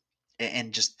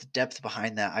 And just the depth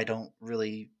behind that, I don't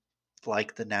really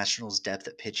like the Nationals' depth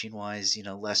at pitching wise.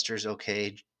 Lester's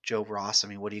okay. Joe Ross, I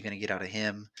mean, what are you going to get out of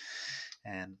him?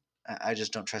 And I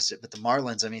just don't trust it. But the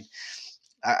Marlins, I mean,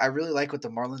 I really like what the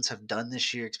Marlins have done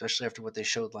this year, especially after what they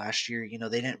showed last year.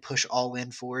 They didn't push all in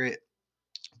for it,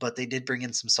 but they did bring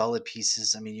in some solid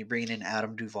pieces. I mean, you bring in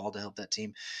Adam Duvall to help that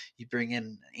team. You bring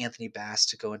in Anthony Bass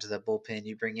to go into that bullpen.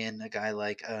 You bring in a guy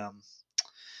like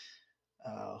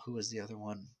who was the other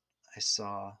one I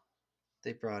saw?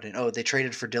 They brought in. Oh, they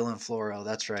traded for Dylan Floro.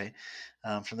 That's right,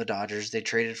 from the Dodgers. They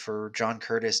traded for John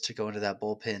Curtis to go into that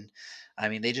bullpen. I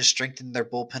mean, they just strengthened their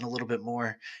bullpen a little bit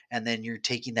more, and then you're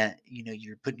taking that.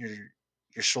 You're putting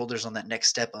your shoulders on that next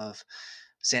step of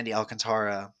Sandy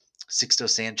Alcantara, Sixto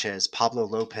Sanchez, Pablo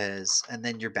Lopez, and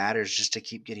then your batters just to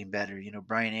keep getting better.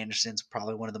 Brian Anderson's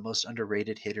probably one of the most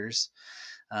underrated hitters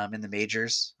in the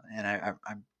majors, and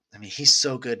I mean, he's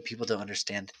so good. People don't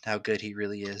understand how good he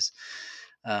really is.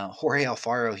 Jorge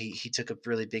Alfaro, he took a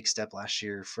really big step last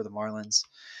year for the Marlins.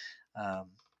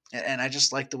 And I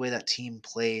just like the way that team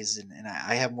plays, and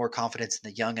I have more confidence in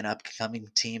the young and upcoming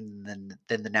team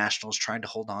than the Nationals trying to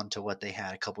hold on to what they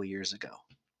had a couple years ago.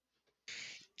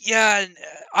 Yeah, and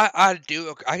I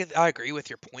agree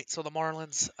with your points on the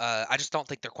Marlins. I just don't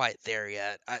think they're quite there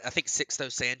yet. I think Sixto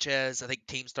Sanchez. I think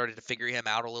teams started to figure him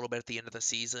out a little bit at the end of the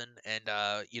season,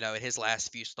 and in his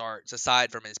last few starts, aside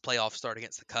from his playoff start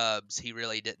against the Cubs, he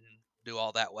really didn't do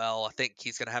all that well. I think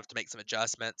he's going to have to make some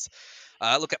adjustments.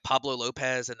 Look at Pablo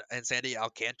Lopez and Sandy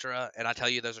Alcantara, and I tell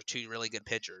you, those are two really good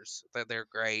pitchers. They're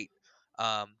great.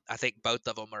 I think both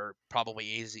of them are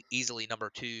probably easily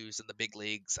number twos in the big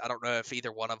leagues. I don't know if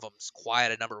either one of them's quite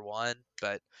a number one,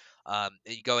 but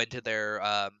you go into their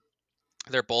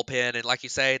bullpen, and like you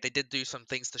say, they did do some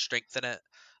things to strengthen it.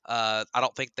 I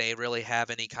don't think they really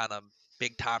have any kind of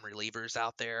big time relievers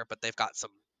out there, but they've got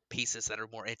some pieces that are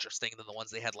more interesting than the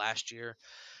ones they had last year.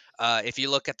 If you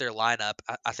look at their lineup,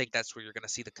 I think that's where you're going to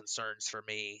see the concerns for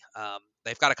me.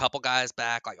 They've got a couple guys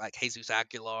back, like Jesus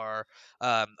Aguilar.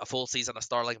 A full season of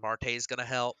Starling Marte is going to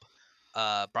help.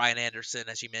 Brian Anderson,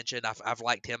 as you mentioned, I've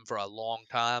liked him for a long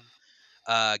time.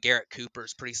 Garrett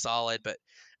Cooper's pretty solid, but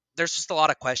there's just a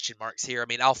lot of question marks here. I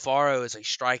mean, Alfaro is a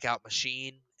strikeout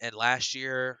machine, and last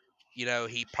year,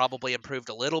 he probably improved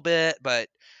a little bit, but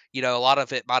a lot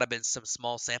of it might have been some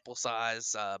small sample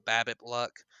size, BABIP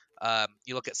luck.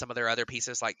 You look at some of their other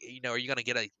pieces, like are you going to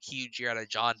get a huge year out of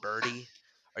John Birdie?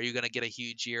 Are you going to get a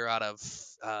huge year out of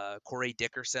Corey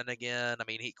Dickerson again? I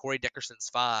mean, Corey Dickerson's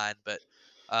fine, but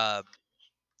um,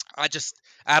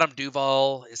 Adam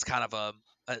Duvall is kind of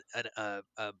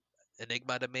a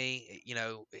enigma to me.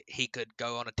 He could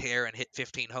go on a tear and hit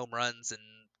 15 home runs in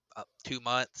 2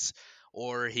 months,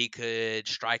 or he could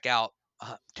strike out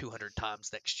 200 times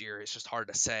next year. It's just hard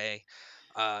to say.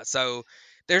 So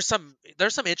there's some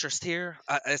interest here.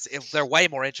 They're way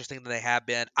more interesting than they have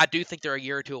been. I do think they're a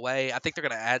year or two away. I think they're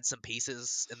going to add some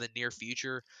pieces in the near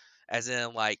future. As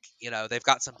in, they've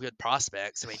got some good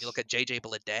prospects. I mean, you look at JJ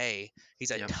Bleday,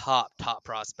 he's a Yep. top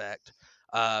prospect.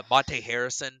 Monte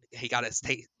Harrison, he got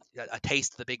a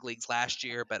taste of the big leagues last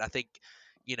year, but I think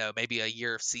maybe a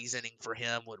year of seasoning for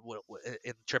him would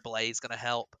in AAA is going to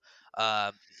help.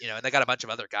 And they got a bunch of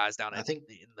other guys down I think,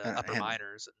 in the upper and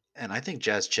minors. and I think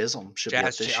Jazz Chisholm should be up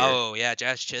this year. Oh yeah,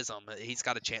 Jazz Chisholm. He's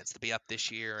got a chance to be up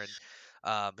this year,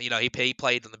 and he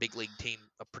played on the big league team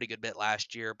a pretty good bit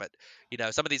last year. But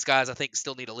some of these guys I think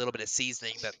still need a little bit of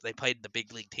seasoning. That they played in the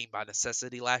big league team by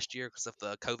necessity last year because of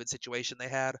the COVID situation they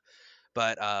had.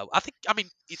 But I mean,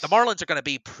 the Marlins are going to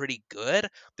be pretty good.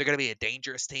 They're going to be a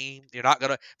dangerous team. You're not going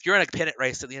to, if you're in a pennant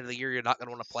race at the end of the year, you're not going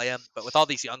to want to play them. But with all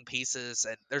these young pieces,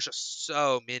 and there's just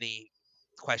so many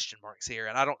question marks here,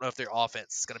 and I don't know if their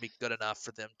offense is going to be good enough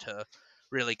for them to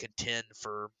really contend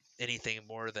for anything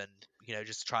more than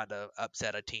just trying to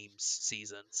upset a team's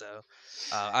season. So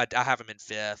I have them in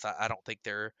fifth. I don't think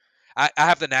they're. I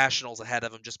have the Nationals ahead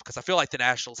of them just because I feel like the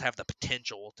Nationals have the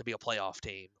potential to be a playoff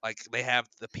team. Like they have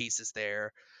the pieces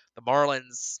there. The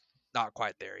Marlins not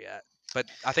quite there yet, but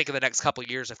I think in the next couple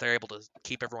of years, if they're able to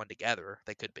keep everyone together,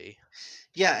 they could be.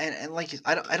 Yeah, and like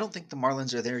I don't think the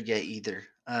Marlins are there yet either.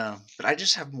 But I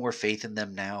just have more faith in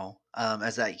them now.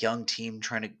 As that young team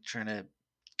trying to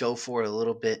go for it a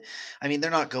little bit. I mean, they're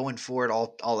not going for it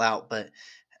all out, but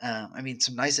I mean,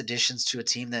 some nice additions to a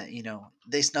team that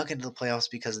they snuck into the playoffs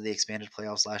because of the expanded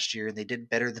playoffs last year, and they did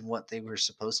better than what they were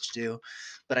supposed to do.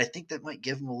 But I think that might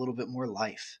give them a little bit more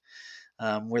life.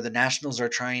 Where the Nationals are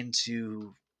trying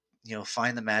to,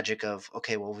 find the magic of,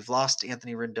 okay, well, we've lost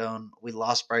Anthony Rendon, we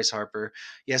lost Bryce Harper.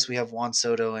 Yes, we have Juan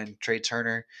Soto and Trey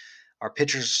Turner. Our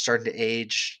pitchers are starting to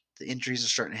age. The injuries are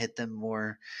starting to hit them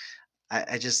more.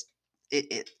 I just,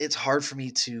 it's hard for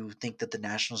me to think that the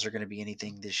Nationals are going to be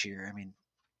anything this year. I mean,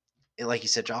 like you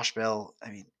said, Josh Bell. I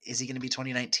mean, is he going to be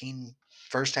 2019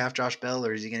 first half Josh Bell,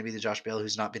 or is he going to be the Josh Bell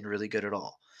who's not been really good at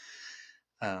all?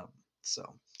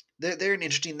 So they're an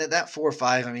interesting that 4 or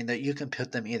 5. I mean, that you can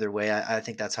put them either way. I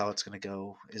think that's how it's going to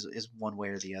go is one way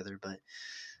or the other. But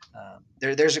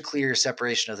there's a clear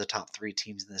separation of the top 3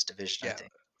 teams in this division. Yeah, I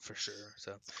think for sure.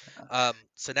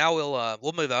 So now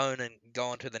we'll move on and go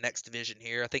on to the next division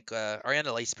here. I think our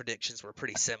NL predictions were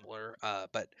pretty similar,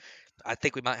 but I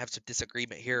think we might have some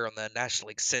disagreement here on the National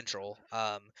League Central.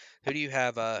 Who do you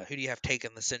have? Who do you have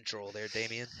taken the Central there,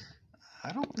 Damien?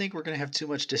 I don't think we're going to have too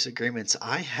much disagreements.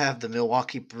 I have the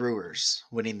Milwaukee Brewers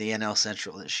winning the NL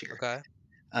Central this year. Okay.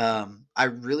 I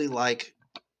really like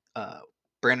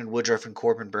Brandon Woodruff and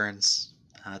Corbin Burns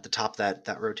at the top of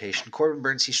that rotation. Corbin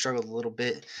Burns, he struggled a little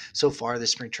bit so far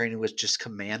this spring training with just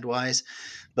command wise,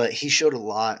 but he showed a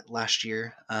lot last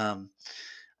year.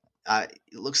 It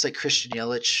looks like Christian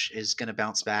Yelich is going to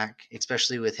bounce back,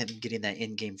 especially with him getting that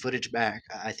in-game footage back.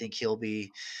 I think he'll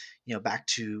be, back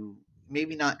to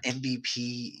maybe not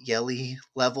MVP Yelly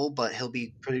level, but he'll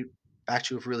be pretty back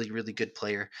to a really, really good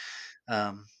player.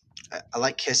 I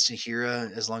like Keston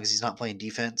Hiura as long as he's not playing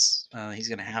defense. He's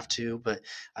going to have to, but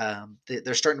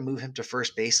they're starting to move him to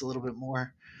first base a little bit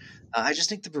more. I just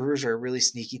think the Brewers are a really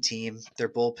sneaky team. Their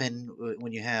bullpen,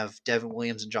 when you have Devin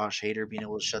Williams and Josh Hader being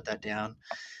able to shut that down,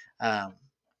 um,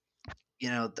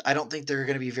 I don't think they're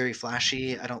going to be very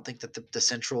flashy. I don't think that the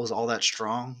Central is all that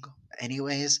strong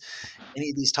anyways. Any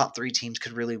of these top 3 teams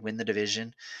could really win the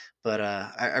division, but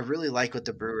I really like what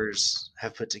the Brewers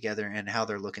have put together and how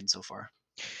they're looking so far.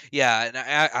 Yeah, and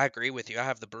I agree with you. I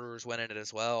have the Brewers winning it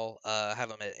as well. I have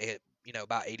them at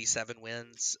about 87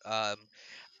 wins.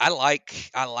 I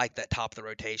like that top of the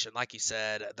rotation. Like you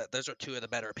said, those are two of the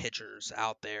better pitchers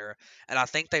out there, and I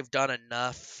think they've done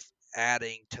enough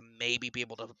adding to maybe be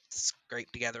able to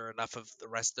scrape together enough of the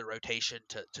rest of the rotation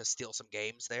to steal some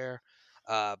games there.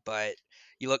 But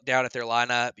you look down at their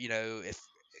lineup, if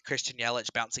Christian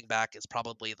Yelich bouncing back is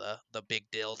probably the big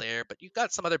deal there, but you've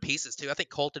got some other pieces too. I think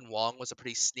Colton Wong was a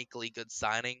pretty sneakily good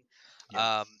signing.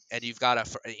 Yeah. And you've got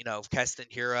Keston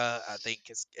Hira, I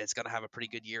think is going to have a pretty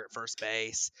good year at first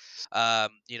base. Um,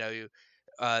 you know,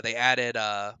 they added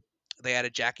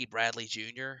Jackie Bradley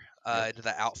Jr. Yep. Into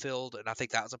the outfield, and I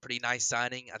think that was a pretty nice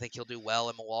signing. I think he'll do well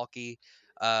in Milwaukee.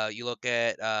 You look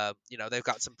at they've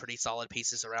got some pretty solid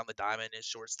pieces around the diamond as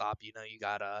shortstop. You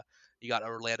got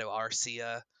Orlando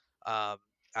Arcia. Um,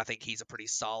 I think he's a pretty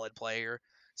solid player.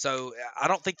 So I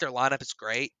don't think their lineup is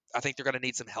great. I think they're going to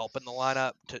need some help in the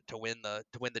lineup to win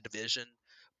the division.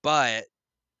 But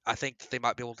I think that they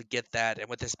might be able to get that. And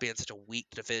with this being such a weak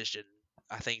division,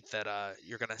 I think that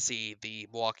you're going to see the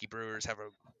Milwaukee Brewers have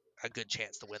a good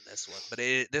chance to win this one. But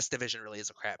this division really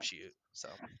is a crapshoot. So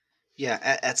Yeah,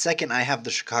 at second, I have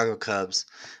the Chicago Cubs.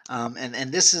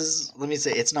 And this is, let me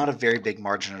say, it's not a very big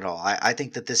margin at all. I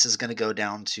think that this is going to go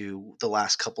down to the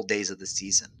last couple days of the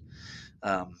season.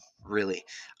 Really.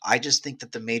 I just think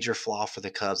that the major flaw for the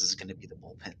Cubs is going to be the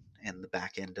bullpen and the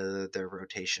back end of their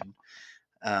rotation.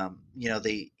 When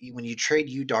you trade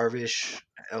Yu Darvish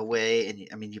away, and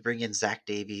I mean, you bring in Zach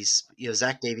Davies,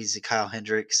 Zach Davies and Kyle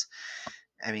Hendricks.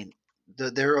 I mean,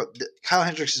 Kyle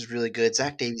Hendricks is really good.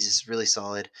 Zach Davies is really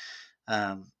solid.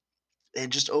 Um,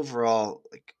 and just overall,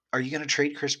 like, are you going to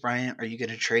trade Chris Bryant? Are you going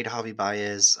to trade Javi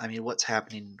Baez? I mean, what's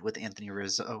happening with Anthony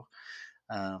Rizzo?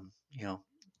 Um, you know,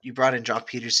 you brought in Jock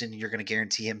Peterson. You're going to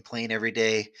guarantee him playing every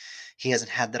day. He hasn't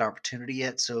had that opportunity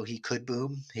yet, so he could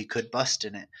boom. He could bust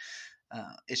in it.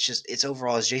 It's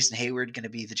overall, is Jason Hayward going to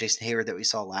be the Jason Hayward that we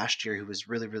saw last year, who was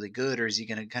really, really good, or is he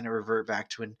going to kind of revert back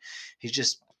to when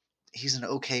he's an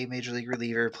okay major league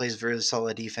reliever, plays very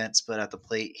solid defense, but at the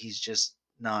plate, he's just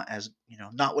not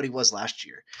not what he was last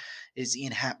year. Is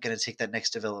Ian Happ going to take that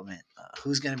next development?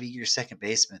 Who's going to be your second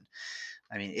baseman?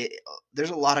 I mean,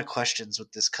 there's a lot of questions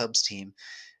with this Cubs team.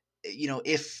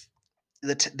 If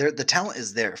the talent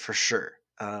is there for sure.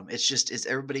 It's just, is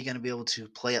everybody going to be able to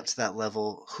play up to that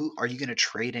level? Who are you going to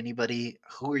trade anybody?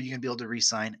 Who are you going to be able to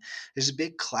re-sign? There's a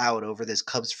big cloud over this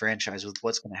Cubs franchise with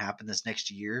what's going to happen this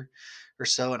next year or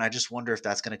so, and I just wonder if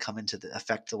that's going to come into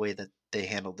affect the way that they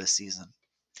handle this season.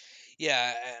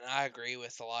 yeah, and I agree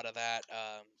with a lot of that.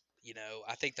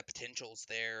 I think the potential's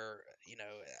there.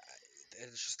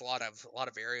 There's just a lot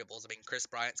of variables. I mean, Chris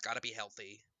Bryant's got to be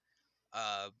healthy.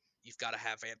 Uh, you've got to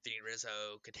have Anthony Rizzo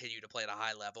continue to play at a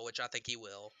high level, which I think he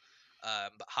will.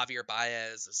 But Javier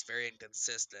Baez is very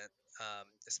inconsistent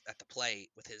at the plate.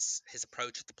 With his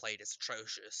approach at the plate is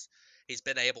atrocious. He's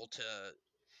been able to,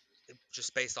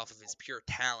 just based off of his pure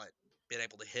talent, been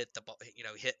able to hit the ball,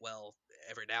 hit well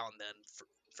every now and then for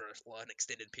an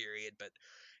extended period. But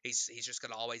he's just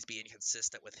going to always be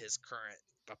inconsistent with his current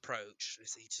approach.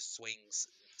 He just swings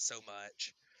so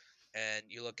much. And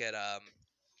you look at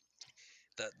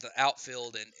the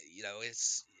outfield, and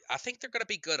it's, I think they're going to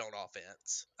be good on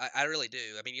offense. I really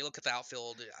do. I mean, you look at the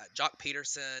outfield, Jock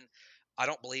Peterson. I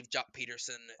don't believe Jock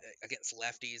Peterson against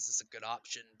lefties is a good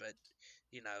option, but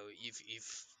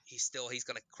he's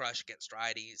going to crush against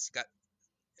righties. He's got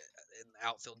in the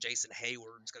outfield, Jason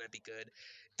Hayward's going to be good.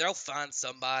 They'll find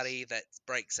somebody that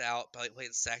breaks out,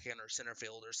 plays second or center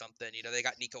field or something. They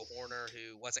got Nico Horner,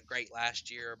 who wasn't great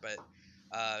last year, but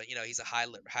he's a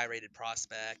high rated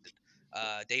prospect.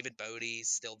 David Bodie's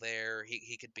still there.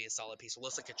 He could be a solid piece.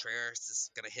 Wilson Contreras is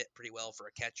going to hit pretty well for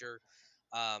a catcher.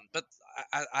 But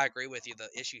I agree with you. The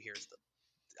issue here is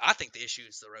I think the issue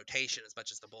is the rotation as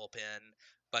much as the bullpen,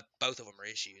 but both of them are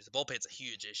issues. The bullpen's a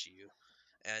huge issue,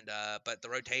 and but the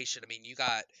rotation. I mean, you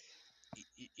got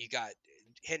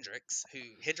Hendricks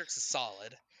is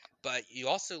solid, but you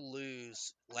also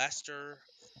lose Lester,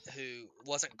 who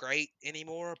wasn't great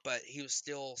anymore, but he was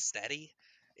still steady.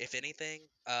 If anything,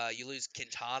 you lose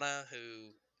Quintana,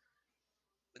 who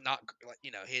not like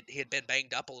he had been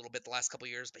banged up a little bit the last couple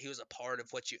of years, but he was a part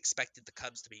of what you expected the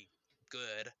Cubs to be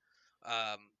good.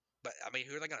 Um, but I mean,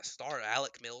 who are they going to start?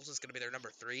 Alec Mills is going to be their number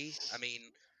 3. I mean,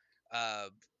 then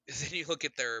you look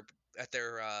at their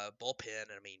bullpen,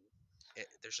 and I mean,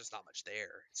 there's just not much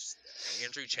there. It's just,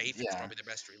 Andrew Chafin's Yeah. probably their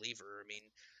best reliever. I mean,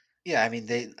 Yeah, I mean,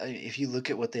 if you look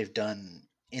at what they've done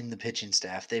in the pitching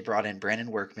staff, they brought in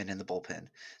Brandon Workman in the bullpen.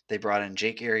 They brought in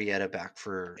Jake Arrieta back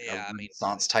for a yeah, I mean,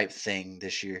 renaissance type thing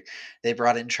this year. They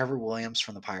brought in Trevor Williams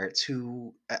from the Pirates,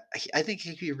 who I think he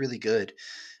could be really good.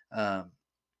 Um,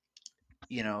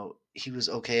 he was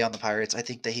okay on the Pirates. I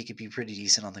think that he could be pretty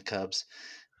decent on the Cubs.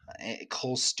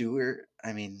 Cole Stewart,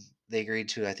 I mean, they agreed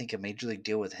to, I think, a major league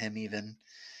deal with him even.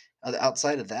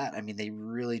 Outside of that, I mean, they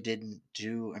really didn't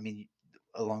do. I mean,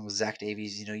 along with Zach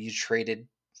Davies, you traded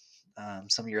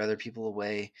some of your other people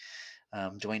away.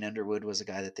 Dwayne Underwood was a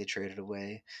guy that they traded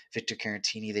away. Victor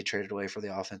Caratini they traded away for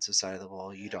the offensive side of the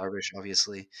ball. Yu Yeah. Darvish,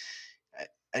 obviously.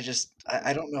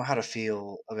 I don't know how to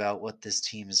feel about what this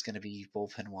team is going to be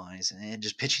bullpen wise and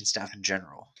just pitching staff in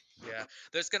general. Yeah,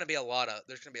 there's gonna be a lot of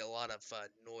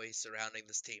noise surrounding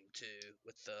this team too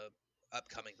with the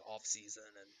upcoming off season,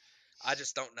 and I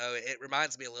just don't know. It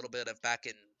reminds me a little bit of back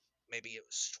in maybe it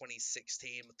was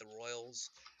 2016 with the Royals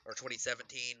or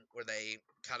 2017 where they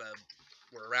kind of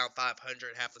were around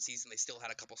 500 half the season. They still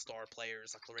had a couple star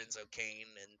players like Lorenzo Cain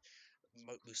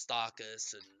and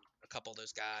Moustakas and a couple of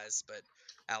those guys, but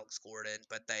Alex Gordon,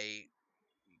 but they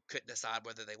couldn't decide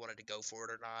whether they wanted to go for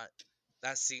it or not.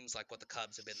 That seems like what the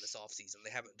Cubs have been this offseason. They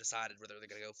haven't decided whether they're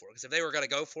going to go for it. Because if they were going to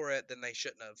go for it, then they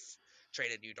shouldn't have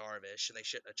traded Yu Darvish, and they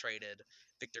shouldn't have traded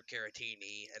Victor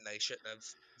Caratini, and they shouldn't have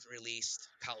released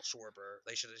Kyle Schwarber.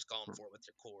 They should have just gone for it with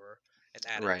their core and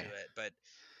added to Right. it. But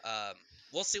um,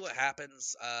 we'll see what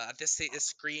happens. This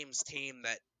screams team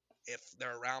that if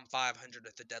they're around 500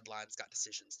 at the deadline's got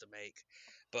decisions to make.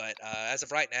 But as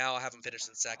of right now, I have them finished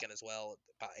in second as well,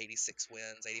 about 86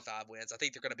 wins, 85 wins. I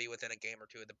think they're going to be within a game or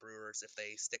two of the Brewers if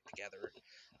they stick together.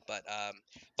 But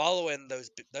following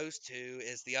those two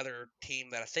is the other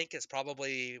team that I think is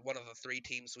probably one of the three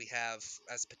teams we have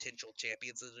as potential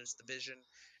champions of this division,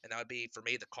 and that would be for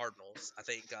me the Cardinals. I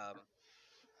think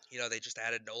they just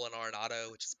added Nolan Arenado,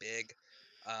 which is big.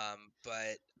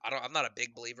 But I'm not a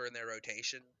big believer in their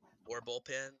rotation or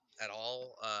bullpen at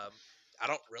all. I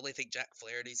don't really think Jack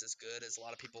Flaherty's as good as a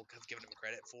lot of people have given him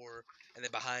credit for. And then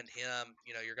behind him,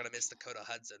 you're going to miss Dakota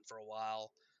Hudson for a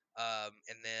while.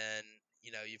 And then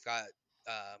you've got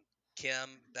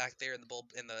Kim back there in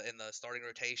the in the starting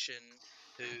rotation,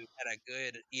 who had a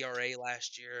good ERA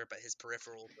last year, but his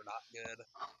peripherals were not good.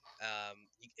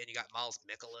 And you got Miles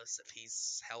Mikolas if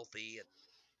he's healthy and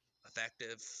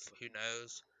effective. Who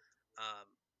knows? Um,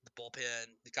 the bullpen,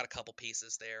 you've got a couple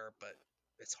pieces there, but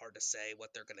it's hard to say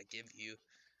what they're going to give you.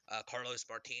 Carlos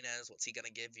Martinez, what's he going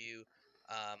to give you?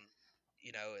 Um,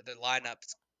 the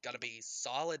lineup's got to be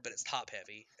solid, but it's top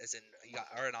heavy. As in, you got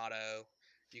Arenado,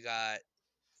 you got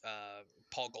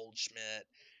Paul Goldschmidt,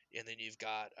 and then you've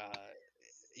got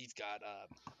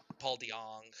Paul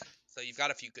DeYoung. So you've got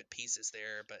a few good pieces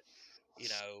there, but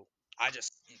I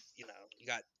just you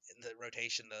got in the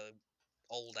rotation the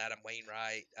old Adam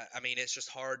Wainwright. I mean, it's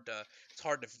hard to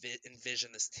envision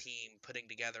this team putting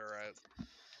together a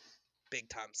big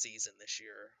time season this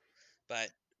year. But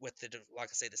with like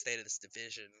I say, the state of this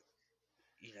division,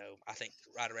 I think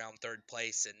right around third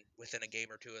place and within a game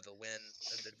or two of the win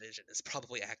of the division is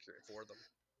probably accurate for them.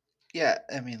 Yeah,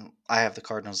 I mean, I have the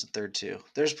Cardinals at third too.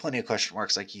 There's plenty of question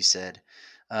marks, like you said.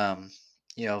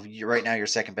 Right now your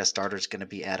second best starter is going to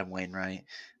be Adam Wainwright.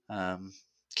 Um,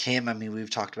 Kim, I mean, we've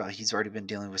talked about he's already been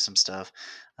dealing with some stuff.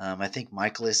 I think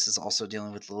Michaelis is also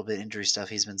dealing with a little bit of injury stuff.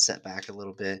 He's been set back a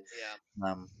little bit.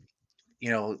 Yeah. Um,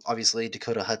 obviously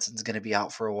Dakota Hudson's going to be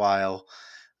out for a while.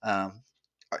 Um,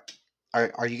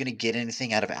 are, are you going to get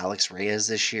anything out of Alex Reyes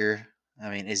this year? I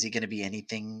mean, is he going to be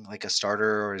anything like a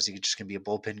starter, or is he just going to be a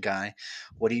bullpen guy?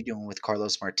 What are you doing with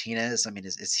Carlos Martinez? I mean,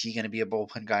 is he going to be a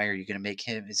bullpen guy? Or are you going to make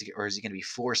him? Or is he going to be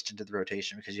forced into the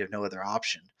rotation because you have no other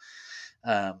option?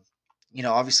 Um,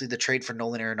 obviously the trade for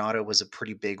Nolan Arenado was a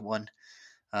pretty big one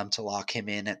to lock him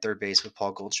in at third base with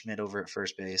Paul Goldschmidt over at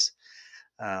first base.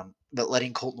 But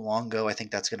letting Colton Wong go, I think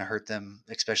that's going to hurt them,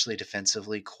 especially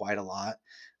defensively, quite a lot.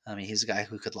 I mean, he's a guy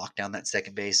who could lock down that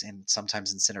second base and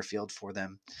sometimes in center field for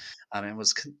them. And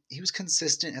he was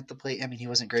consistent at the plate. I mean, he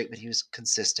wasn't great, but he was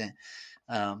consistent.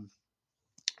 Um,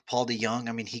 Paul DeYoung,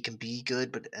 I mean, he can be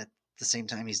good, but at the same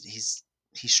time,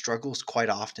 he struggles quite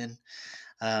often.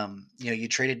 You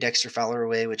traded Dexter Fowler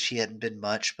away, which he hadn't been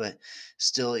much, but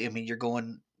still, I mean, you're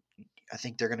going. I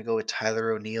think they're going to go with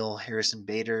Tyler O'Neill, Harrison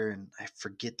Bader, and I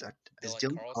forget is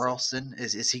Dylan Dylan Carlson. Carlson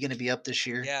is he going to be up this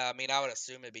year? Yeah, I mean, I would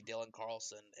assume it'd be Dylan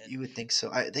Carlson. And You would think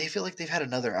so. They feel like they've had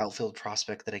another outfield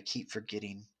prospect that I keep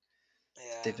forgetting.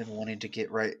 yeah, They've been wanting to get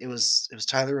right. It was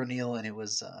Tyler O'Neill, and it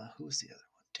was who was the other one?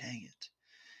 Dang it.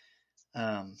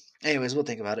 Anyways, we'll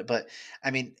think about it. But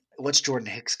I mean, what's Jordan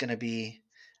Hicks going to be?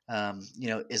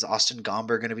 Is Austin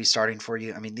Gomber going to be starting for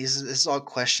you? I mean, this is all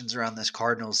questions around this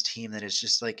Cardinals team that it's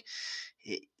just like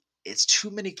it, it's too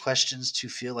many questions to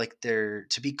feel like they're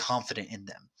to be confident in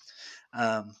them.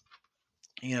 Um,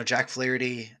 Jack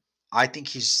Flaherty, I think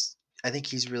I think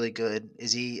he's really good.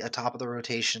 Is he a top of the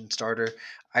rotation starter?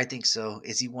 I think so.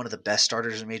 Is he one of the best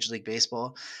starters in Major League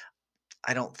Baseball?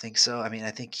 I don't think so. I mean,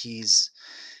 I think he's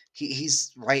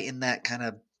right in that kind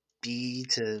of B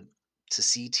to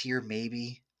C tier,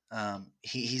 maybe.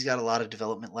 He's got a lot of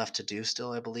development left to do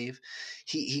still, I believe.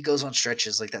 He goes on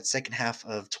stretches like that second half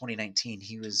of 2019.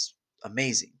 He was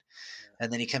amazing,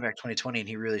 and then he came back 2020 and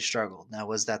he really struggled. Now,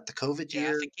 was that the COVID Yeah,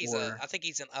 year or? I think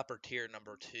he's an upper tier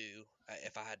number two.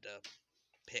 If I had to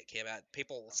pick him at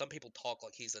some people talk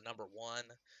like he's a number one.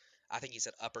 I think he's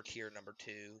an upper tier number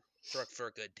two for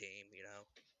a good team. You know.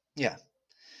 Yeah,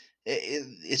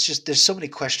 it's just there's so many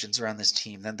questions around this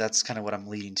team. That's kind of what I'm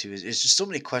leading to. Is just so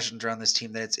many questions around this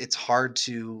team that it's hard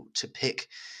to pick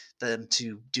them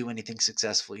to do anything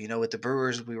successful. You know, with the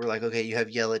Brewers, we were like, okay, you have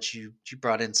Yelich, you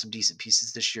brought in some decent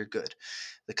pieces this year, good.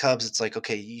 The Cubs, it's like,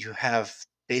 okay, you have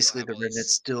Still basically have the all remnants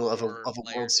these still of a core World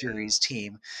players. Yeah. Series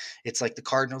team. It's like the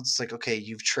Cardinals, it's like, okay,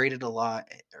 you've traded a lot,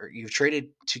 or you've traded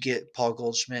to get Paul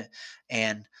Goldschmidt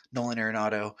and Nolan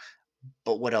Arenado,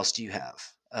 but what else do you have?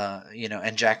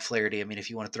 And Jack Flaherty. I mean, if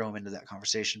you want to throw him into that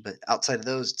conversation, but outside of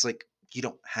those, it's like you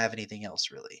don't have anything else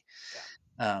really.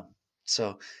 Yeah.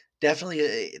 So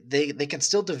definitely, they can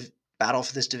still battle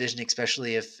for this division,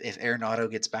 especially if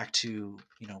Arenado gets back to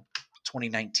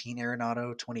 2019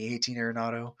 Arenado, 2018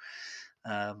 Arenado.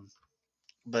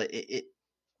 But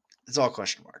it's all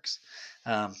question marks.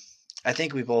 Um, I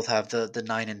think we both have the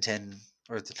 9 and 10,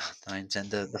 or the not 9 and 10,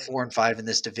 the 4 and 5 in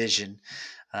this division,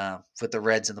 with the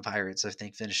Reds and the Pirates. I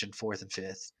think finishing fourth and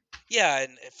fifth. Yeah,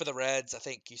 and for the Reds, I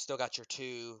think you still got your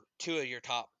two of your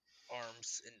top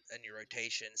arms in your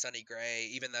rotation. Sonny Gray,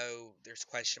 even though there's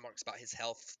question marks about his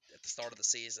health at the start of the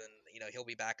season, he'll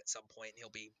be back at some point and he'll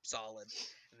be solid.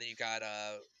 And then you got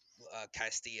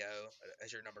Castillo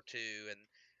as your number two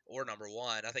or number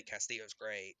one. I think Castillo's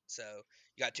great. So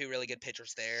you got two really good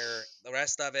pitchers there. The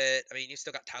rest of it, I mean, you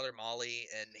still got Tyler Mahle,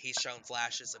 and he's shown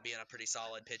flashes of being a pretty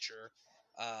solid pitcher.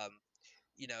 Um,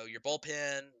 your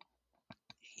bullpen,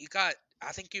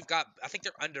 I think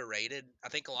they're underrated. I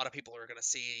think a lot of people are going to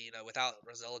see, without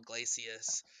Rosell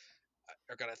Iglesias,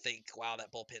 are going to think, wow,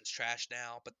 that bullpen's trash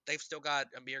now. But they've still got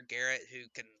Amir Garrett, who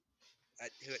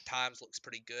at times looks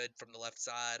pretty good from the left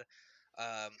side.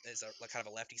 Is kind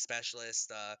of a lefty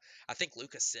specialist. I think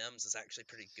Lucas Sims is actually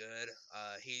pretty good.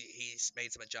 He's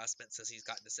made some adjustments as he's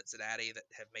gotten to Cincinnati that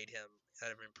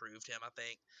have improved him. I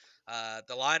think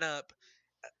the lineup.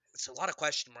 It's a lot of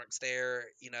question marks there.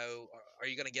 Are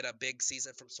you going to get a big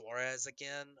season from Suarez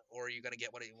again, or are you going to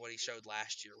get what he showed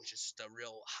last year, which is just a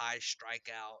real high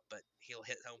strikeout, but he'll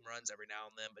hit home runs every now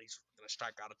and then, but he's going to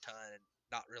strike out a ton and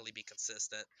not really be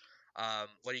consistent.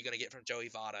 What are you going to get from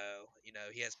Joey Votto?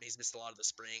 He's missed a lot of the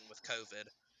spring with COVID.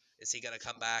 Is he going to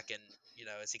come back and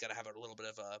is he going to have a little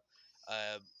bit of a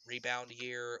rebound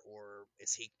year, or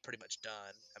is he pretty much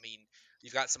done? I mean,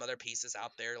 you've got some other pieces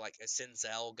out there, like is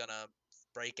Senzel gonna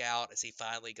break out? Is he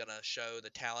finally going to show the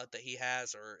talent that he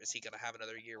has, or is he going to have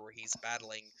another year where he's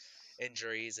battling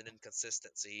injuries and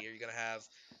inconsistency? Are you going to have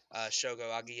Shogo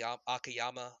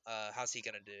Akiyama? How's he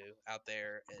going to do out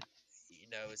there? And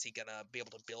is he going to be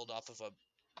able to build off of a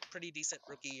pretty decent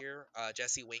rookie year?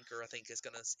 Jesse Winker, I think, is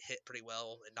going to hit pretty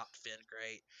well and not defend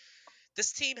great.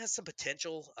 This team has some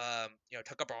potential.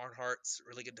 Tucker Barnhart's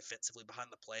really good defensively behind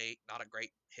the plate, not a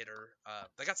great hitter.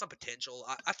 They got some potential.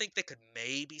 I think they could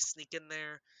maybe sneak in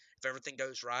there if everything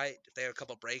goes right. If they have a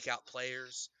couple breakout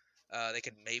players, they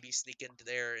could maybe sneak into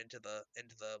the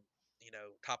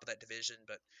top of that division.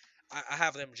 But I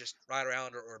have them just right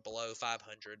around or below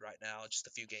 500 right now, just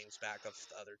a few games back of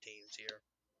the other teams here.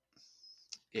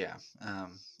 Yeah,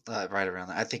 right around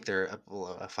that. I think they're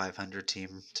below a 500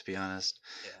 team, to be honest.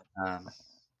 Yeah.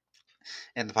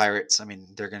 And the Pirates, I mean,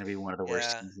 they're going to be one of the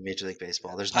worst teams in Major League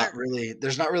Baseball. There's not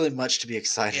really much to be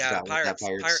excited about with that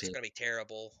Pirates team. Are going to be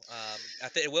terrible. I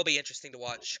think it will be interesting to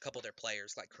watch a couple of their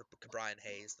players, like Brian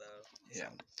Hayes, though. Yeah.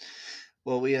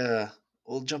 Well,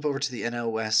 we'll jump over to the NL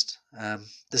West.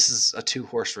 This is a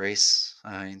 2-horse race.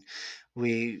 I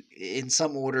mean, in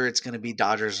some order, it's going to be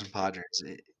Dodgers and Padres.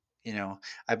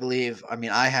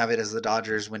 I have it as the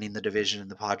Dodgers winning the division,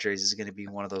 and the Padres is going to be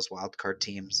one of those wild card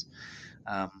teams.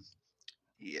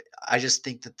 I just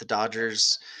think that the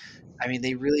Dodgers, I mean,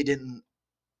 they really didn't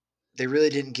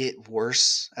get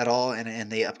worse at all,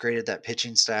 and they upgraded that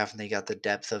pitching staff, and they got the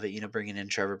depth of it. Bringing in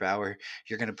Trevor Bauer,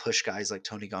 you're going to push guys like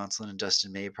Tony Gonsolin and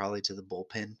Dustin May probably to the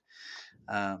bullpen.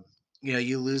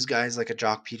 You lose guys like a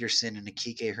Jock Peterson and a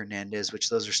Kike Hernandez, which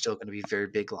those are still going to be very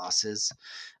big losses.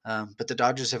 But the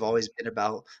Dodgers have always been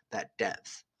about that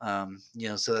depth.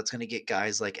 So that's going to get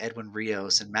guys like Edwin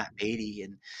Rios and Matt Beatty,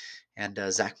 and and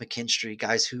Zach McKinstry,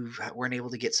 guys who weren't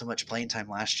able to get so much playing time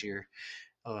last year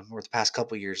or the past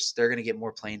couple years. They're going to get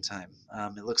more playing time.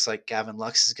 It looks like Gavin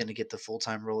Lux is going to get the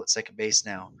full-time role at second base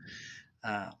now.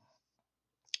 Uh,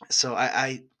 so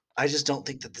I just don't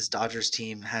think that this Dodgers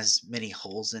team has many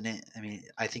holes in it. I mean,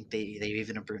 I think they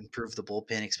even improved the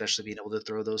bullpen, especially being able to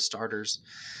throw those starters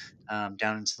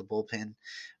down into the bullpen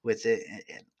with it.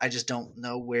 And I just don't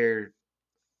know where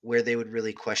they would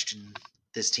really question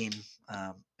this team.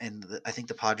 I think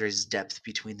the Padres' depth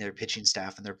between their pitching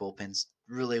staff and their bullpens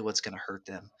really what's going to hurt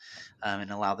them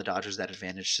and allow the Dodgers that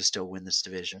advantage to still win this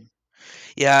division.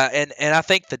 Yeah, and I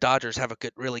think the Dodgers have a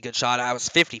really good shot. I was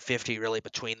 50-50 really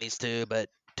between these two, but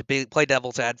play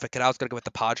devil's advocate, I was going to go with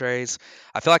the Padres.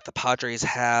 I feel like the Padres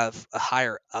have a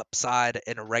higher upside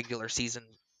in a regular season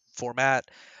format.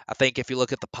 I think if you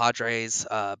look at the Padres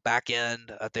back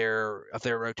end of their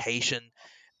rotation,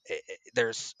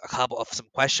 there's a couple of some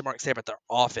question marks there, but their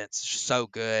offense is so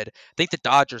good. I think the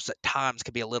Dodgers at times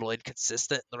can be a little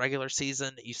inconsistent in the regular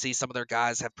season. You see some of their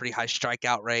guys have pretty high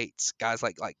strikeout rates. Guys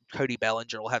like Cody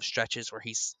Bellinger will have stretches where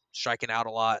he's striking out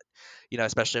a lot,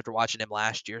 especially after watching him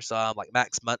last year. Some like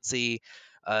Max Muncy,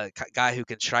 guy who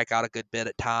can strike out a good bit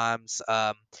at times.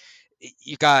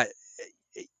 You got,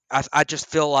 I just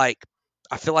feel like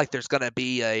there's going to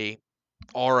be a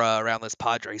aura around this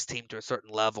Padres team to a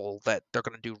certain level that they're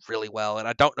going to do really well. And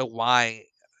I don't know why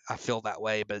I feel that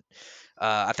way, but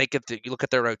I think if you look at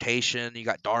their rotation, you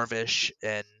got Darvish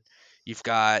and you've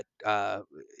got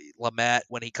Lamet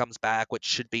when he comes back,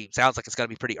 which sounds like it's going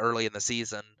to be pretty early in the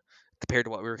season compared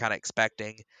to what we were kind of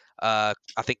expecting. I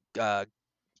think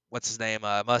what's his name,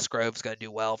 Musgrove's going to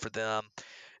do well for them.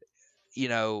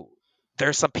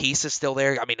 There's some pieces still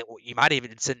there. I mean, you might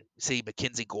even see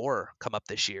Mackenzie Gore come up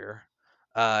this year.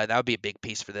 That would be a big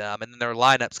piece for them. And then their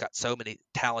lineup's got so many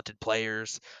talented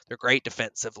players. They're great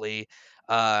defensively.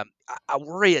 I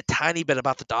worry a tiny bit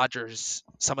about the Dodgers.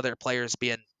 Some of their players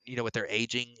being, with their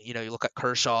aging. You look at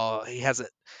Kershaw. He hasn't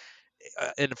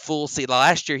in a full season.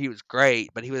 Last year he was great,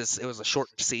 but it was a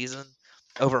shortened season.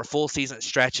 Over a full season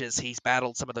stretches, he's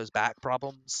battled some of those back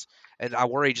problems, and I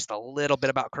worry just a little bit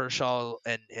about Kershaw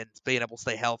and being able to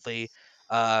stay healthy.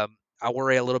 I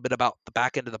worry a little bit about the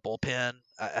back end of the bullpen.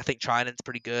 I think Trinan's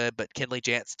pretty good, but Kenley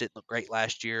Jansen didn't look great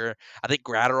last year. I think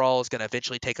Gratterall is going to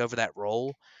eventually take over that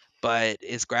role, but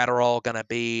is Gratterall going to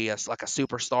be like a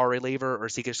superstar reliever, or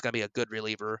is he just going to be a good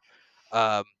reliever?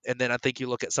 And then I think you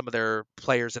look at some of their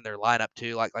players in their lineup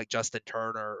too, like Justin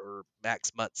Turner or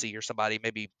Max Muncy or somebody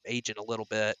maybe aging a little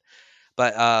bit.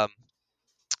 But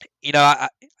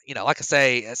like I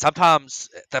say, sometimes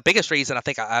the biggest reason I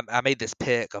think I made this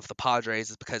pick of the Padres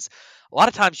is because a lot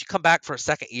of times you come back for a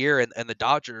second year and the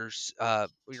Dodgers,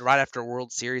 right after a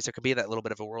World Series, there could be that little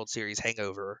bit of a World Series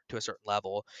hangover to a certain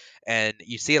level. And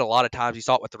you see it a lot of times. You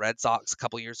saw it with the Red Sox a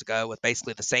couple years ago with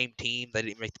basically the same team. They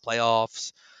didn't make the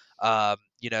playoffs.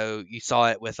 You saw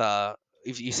it with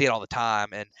you see it all the time.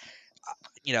 And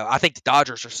I think the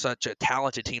Dodgers are such a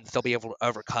talented team that they'll be able to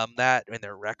overcome that in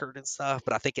their record and stuff.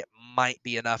 But I think it might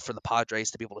be enough for the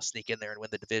Padres to be able to sneak in there and win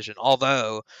the division.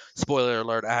 Although, spoiler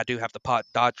alert, I do have the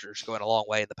Dodgers going a long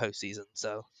way in the postseason.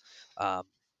 So,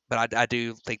 but I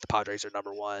do think the Padres are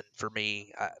number one for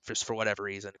me, just for whatever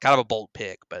reason. Kind of a bold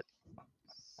pick, but.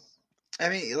 I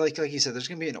mean, like you said, there's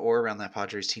gonna be an aura around that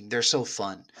Padres team. They're so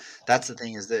fun. That's the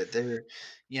thing is that they're,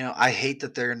 I hate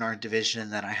that they're in our division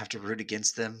and that I have to root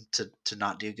against them to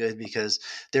not do good because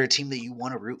they're a team that you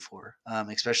want to root for,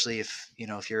 especially if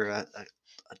you're a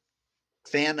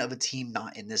fan of a team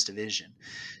not in this division.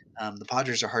 The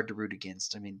Padres are hard to root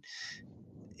against. I mean,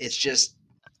 it's just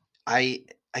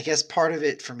I guess part of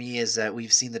it for me is that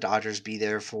we've seen the Dodgers be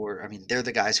there for. I mean, they're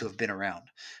the guys who have been around.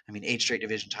 I mean, 8 straight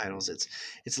division titles.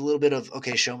 It's a little bit of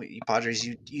okay. Show me, Padres.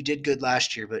 You did good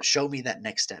last year, but show me that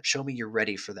next step. Show me you're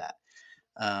ready for that.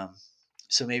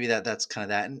 So maybe that's kind of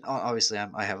that. And obviously,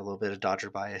 I have a little bit of Dodger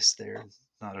bias there.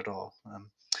 Not at all.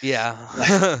 Yeah,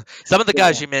 some of the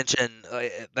guys you mentioned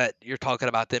that you're talking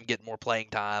about them getting more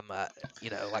playing time.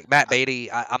 Like Matt Beatty.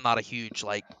 I'm not a huge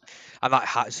I'm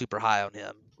not super high on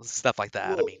him. Stuff like that.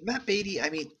 Well, I mean, Matt Beatty. I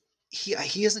mean, he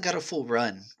hasn't got a full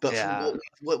run, but yeah. from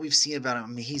what we've seen about him, I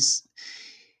mean,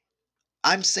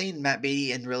 I'm saying Matt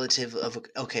Beatty in relative of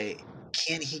okay,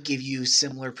 can he give you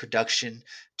similar production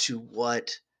to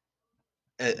what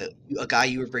a guy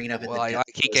you were bringing up in Well, the like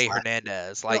depth Kike was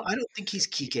Hernandez, no, I don't think he's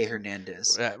Kike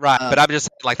Hernandez. right? But I'm just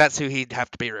saying, that's who he'd have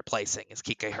to be replacing is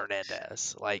Kike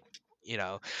Hernandez.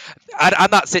 I'm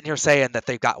not sitting here saying that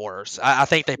they've got worse. I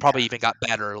think they probably even got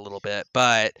better a little bit,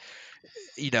 but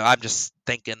I'm just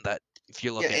thinking that if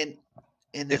you look at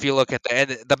And If then you look at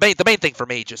the main thing for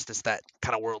me just is that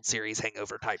kind of World Series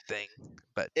hangover type thing.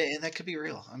 But and that could be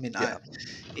real. I mean, yeah,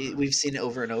 we've seen it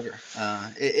over and over.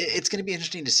 It's going to be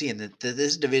interesting to see, and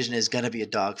this division is going to be a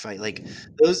dogfight. Like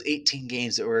those 18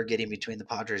 games that we're getting between the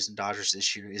Padres and Dodgers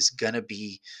this year is going to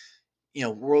be,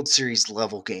 World Series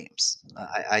level games.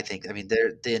 I think. I mean,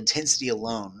 the intensity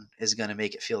alone is going to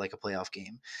make it feel like a playoff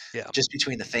game, yeah, just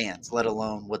between the fans, let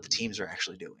alone what the teams are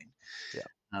actually doing.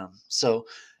 yeah. So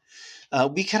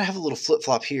we kind of have a little flip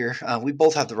flop here. We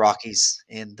both have the Rockies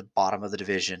in the bottom of the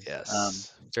division,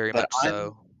 Yes, very but much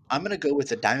so. I'm going to go with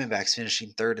the Diamondbacks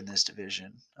finishing third in this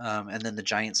division, and then the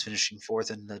Giants finishing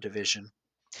fourth in the division.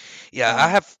 Yeah, I Um,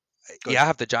 have. go Yeah, ahead. I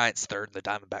have the Giants third and the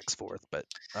Diamondbacks fourth. But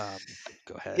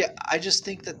go ahead. Yeah, I just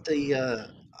think that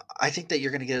I think that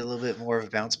you're going to get a little bit more of a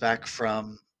bounce back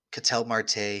from Ketel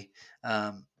Marte.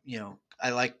 I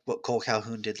like what Cole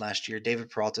Calhoun did last year. David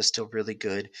Peralta is still really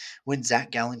good. When Zach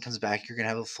Gallen comes back, you're going to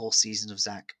have a full season of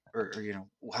Zach, or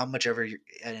how much ever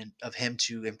of him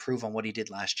to improve on what he did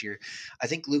last year. I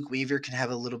think Luke Weaver can have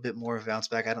a little bit more of a bounce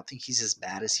back. I don't think he's as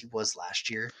bad as he was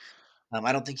last year.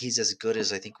 I don't think he's as good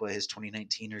as I think what his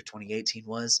 2019 or 2018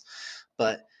 was,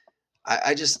 but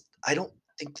I don't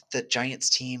think that Giants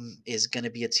team is going to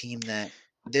be a team that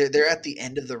they're at the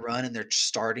end of the run and they're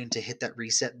starting to hit that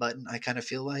reset button. I kind of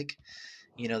feel like,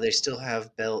 they still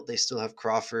have Belt, they still have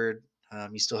Crawford,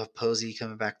 you still have Posey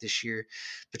coming back this year,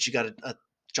 but you got a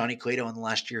Johnny Cueto on the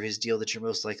last year of his deal that you're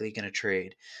most likely going to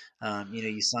trade.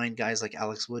 You sign guys like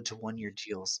Alex Wood to 1 year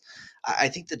deals. I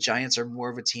think the Giants are more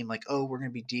of a team like, oh, we're going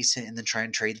to be decent and then try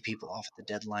and trade the people off at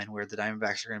the deadline, where the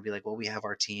Diamondbacks are going to be like, well, we have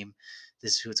our team.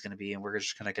 This is who it's going to be, and we're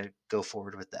just going to go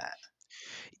forward with that.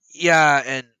 Yeah,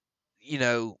 and you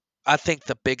know, I think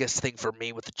the biggest thing for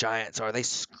me with the Giants are they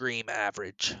scream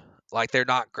average. Like they're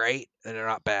not great and they're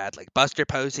not bad. Like Buster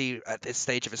Posey at this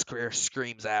stage of his career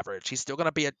screams average. He's still going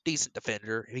to be a decent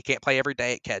defender. He can't play every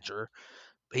day at catcher.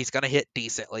 He's going to hit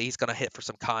decently. He's going to hit for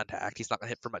some contact. He's not going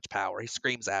to hit for much power. He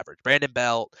screams average. Brandon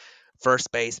Belt,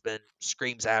 first baseman,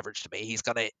 screams average to me. He's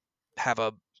going to have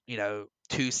a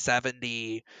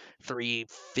 270,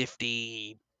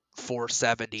 350,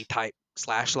 470 type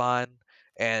slash line,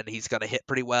 and he's going to hit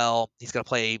pretty well. He's going to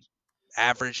play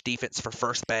average defense for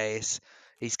first base.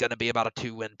 He's going to be about a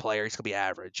 2-win player. He's going to be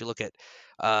average. You look at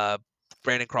uh,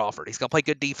 Brandon Crawford. He's going to play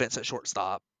good defense at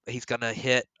shortstop. He's going to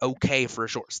hit okay for a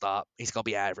shortstop. He's going to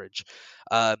be average.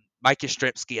 Mike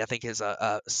Yastrzemski, I think, is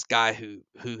a guy who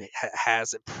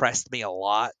has impressed me a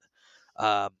lot.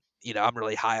 I'm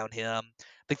really high on him.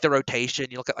 I think the rotation,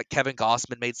 you look at like Kevin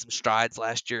Gossman made some strides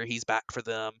last year. He's back for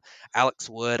them. Alex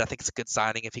Wood, I think it's a good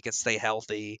signing if he can stay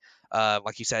healthy.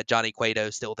 Like you said, Johnny Cueto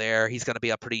is still there. He's going to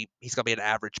be an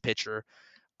average pitcher.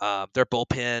 Their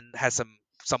bullpen has some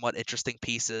somewhat interesting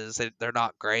pieces. They're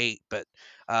not great, but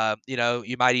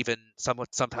you might even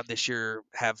sometime this year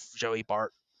have Joey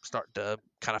Bart start to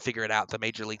kind of figure it out at the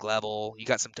major league level. You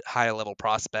got some high level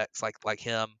prospects like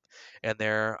him in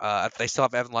there. They still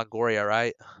have Evan Longoria,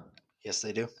 right? Yes,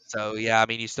 they do. So yeah, I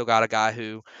mean, you still got a guy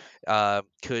who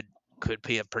could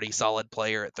be a pretty solid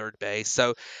player at third base.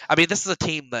 So I mean, this is a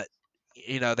team that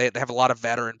they have a lot of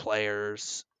veteran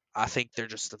players. I think they're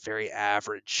just a very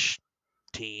average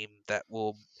team that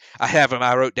will. I have them.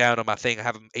 I wrote down on my thing. I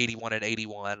have them 81 and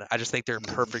 81. I just think they're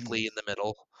perfectly in the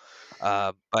middle.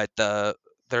 But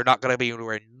they're not going to be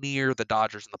anywhere near the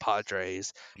Dodgers and the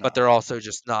Padres. But No. they're also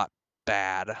just not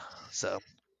bad. So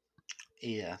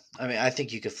Yeah, I mean, I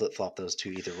think you could flip flop those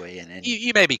two either way,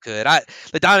 you maybe could.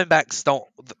 The Diamondbacks don't.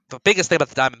 The biggest thing about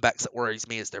the Diamondbacks that worries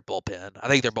me is their bullpen. I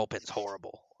think their bullpen's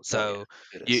horrible. So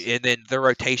it is. and then their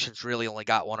rotations really only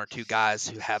got one or two guys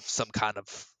who have some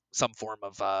form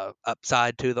of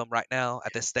upside to them right now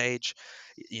at this stage.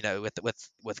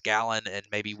 With Gallen and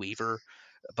maybe Weaver.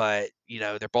 But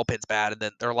their bullpen's bad, and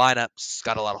then their lineup's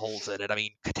got a lot of holes in it. I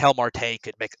mean, Ketel Marte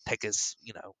could take his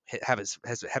have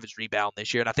his rebound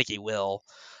this year, and I think he will.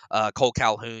 Cole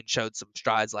Calhoun showed some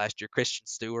strides last year. Christian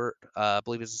Stewart, I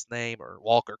believe is his name, or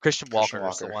Walker. Christian Christian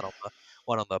Walker is the Walker.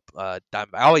 one on the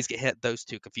Diamond. I always get those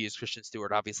two confused. Christian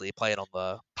Stewart, obviously playing on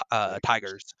the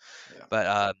Tigers, Yeah.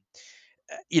 but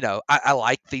I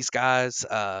like these guys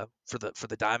for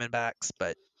the Diamondbacks,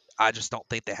 but I just don't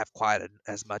think they have quite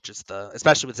as much as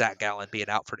especially with Zach Gallen being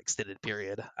out for an extended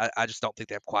period. I just don't think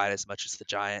they have quite as much as the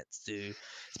Giants do,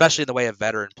 especially in the way of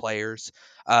veteran players.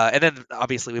 And then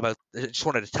obviously we both just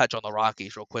wanted to touch on the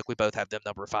Rockies real quick. We both have them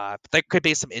number 5. But there could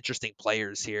be some interesting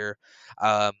players here.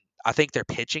 I think their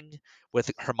pitching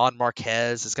with Herman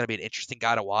Marquez is going to be an interesting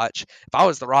guy to watch. If I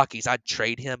was the Rockies, I'd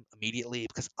trade him immediately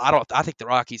because I think the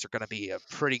Rockies are going to be a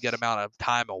pretty good amount of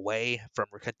time away from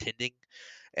contending,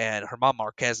 and Herman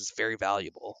Marquez is very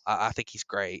valuable. I think he's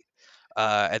great.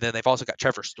 And then they've also got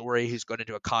Trevor Story, who's going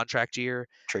into a contract year,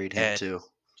 Trade him and too.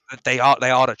 they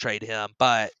ought to trade him.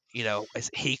 But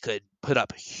he could put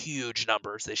up huge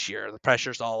numbers this year. The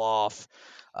pressure's all off.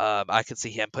 I could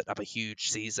see him putting up a huge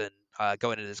season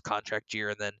going into his contract year,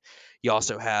 and then you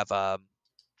also have a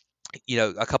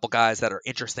couple guys that are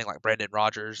interesting like Brandon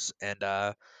Rogers and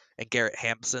Garrett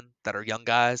Hampson that are young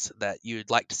guys that you'd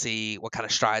like to see what kind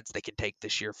of strides they can take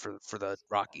this year for the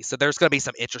Rockies. So there's going to be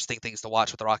some interesting things to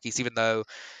watch with the Rockies, even though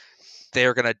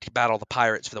they're going to battle the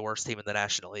Pirates for the worst team in the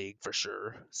National League for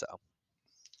sure. So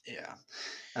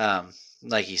Yeah.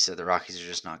 Like you said, the Rockies are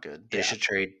just not good. They yeah, should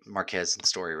trade Marquez and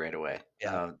Story right away.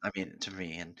 yeah, I mean, to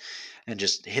me, and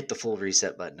just hit the full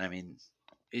reset button. I mean,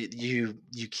 you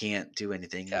can't do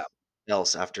anything yeah.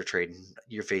 else after trading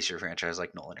your franchise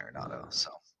like Nolan Arenado. So,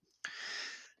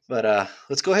 but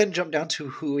let's go ahead and jump down to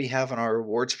who we have on our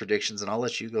awards predictions, and I'll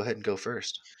let you go ahead and go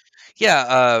first.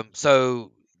 Yeah,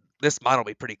 so this mine will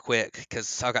be pretty quick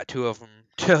because I got two of them.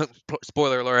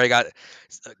 Spoiler alert: I got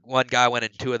one guy winning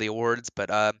two of the awards,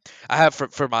 but I have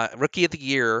for my rookie of the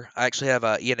year. I actually have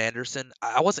Ian Anderson.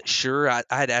 I wasn't sure. I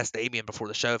had asked Damien before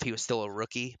the show if he was still a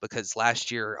rookie because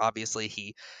last year, obviously,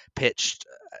 he pitched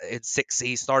in six.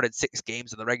 He started 6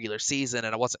 games in the regular season,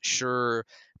 and I wasn't sure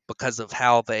because of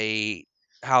how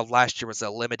last year was a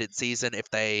limited season if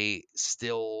they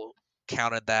still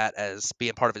counted that as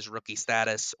being part of his rookie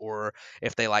status or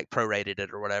if they like prorated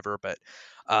it or whatever. But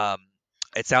um,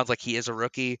 it sounds like he is a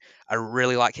rookie. I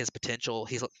really like his potential.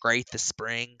 He's looked great this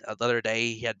spring. The other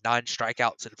day, he had 9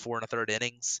 strikeouts in 4 1/3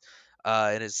 innings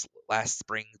in his last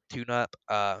spring tune-up.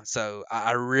 So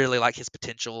I really like his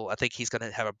potential. I think he's going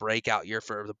to have a breakout year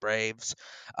for the Braves.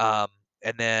 Um,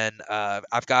 and then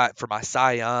I've got for my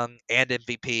Cy Young and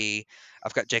MVP,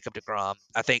 I've got Jacob DeGrom.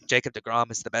 I think Jacob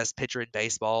DeGrom is the best pitcher in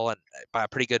baseball and by a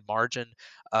pretty good margin.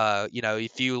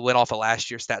 If you went off of last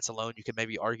year's stats alone, you could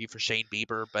maybe argue for Shane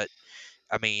Bieber, but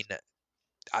I mean,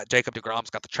 Jacob DeGrom's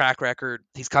got the track record.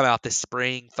 He's come out this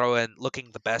spring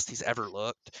looking the best he's ever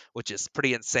looked, which is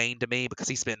pretty insane to me because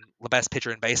he's been the best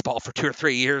pitcher in baseball for 2 or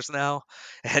 3 years now.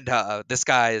 And this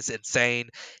guy is insane.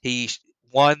 He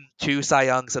won 2 Cy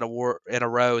Youngs in a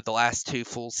row the last 2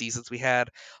 full seasons we had.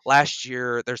 Last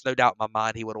year, there's no doubt in my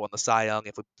mind he would have won the Cy Young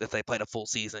if they played a full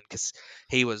season because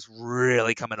he was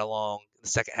really coming along in the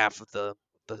second half of the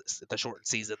shortened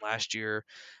season last year.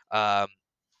 Um,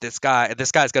 this guy's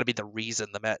going to be the reason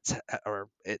the Mets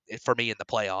for me in the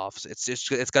playoffs. It's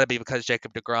going to be because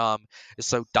Jacob DeGrom is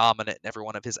so dominant in every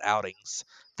one of his outings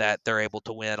that they're able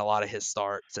to win a lot of his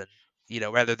starts, and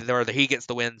whether he gets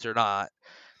the wins or not,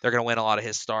 they're going to win a lot of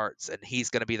his starts, and he's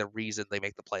going to be the reason they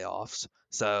make the playoffs.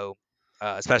 So.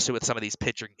 Especially with some of these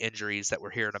pitching injuries that we're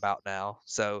hearing about now,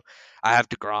 so I have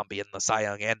DeGrom being the Cy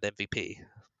Young and MVP.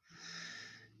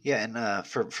 Yeah, and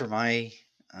for my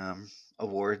um,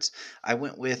 awards, I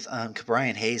went with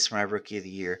Brian Hayes for my Rookie of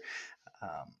the Year.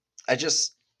 I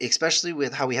just, especially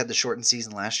with how we had the shortened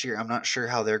season last year, I'm not sure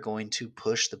how they're going to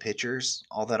push the pitchers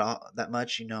that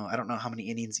much. I don't know how many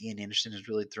innings Ian Anderson has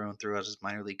really thrown throughout his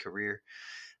minor league career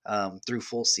through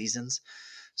full seasons.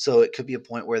 So it could be a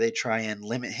point where they try and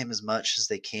limit him as much as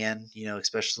they can.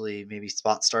 Especially maybe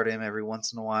spot start him every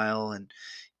once in a while and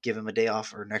give him a day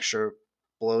off or an extra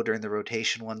blow during the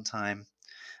rotation one time.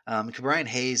 Brian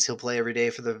Hayes, he'll play every day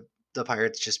for the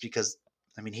Pirates just because,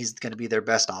 I mean, he's going to be their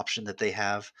best option that they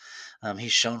have.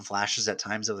 He's shown flashes at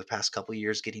times over the past couple of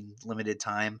years, getting limited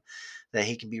time, that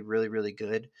he can be really, really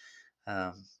good.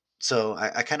 Um, so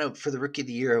I kind of, for the Rookie of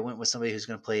the Year, I went with somebody who's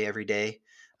going to play every day,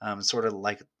 sort of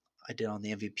like I did on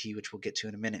the MVP, which we'll get to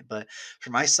in a minute. But for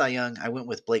my Cy Young, I went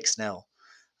with Blake Snell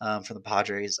from the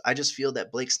Padres. I just feel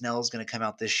that Blake Snell is going to come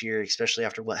out this year, especially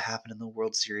after what happened in the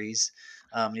World Series.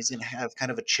 He's going to have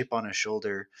kind of a chip on his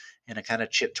shoulder and a kind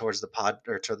of chip towards the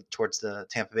towards the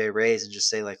Tampa Bay Rays, and just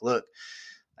say like, look,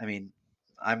 I mean,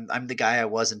 I'm the guy I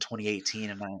was in 2018,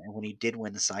 and when he did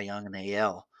win the Cy Young in the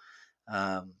AL.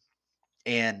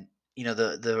 And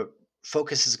the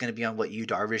focus is going to be on what Yu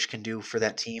Darvish can do for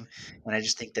that team, and I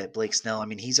just think that Blake Snell, I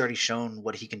mean, he's already shown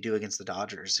what he can do against the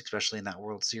Dodgers, especially in that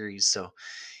World Series. So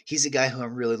he's a guy who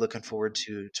I'm really looking forward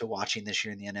to watching this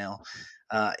year in the NL.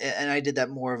 And I did that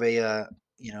more of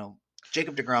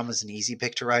Jacob DeGrom is an easy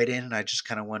pick to write in, and I just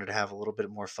kind of wanted to have a little bit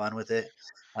more fun with it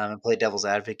and play devil's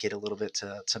advocate a little bit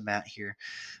to Matt here.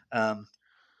 Um,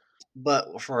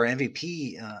 but for our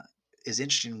MVP, is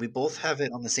interesting. We both have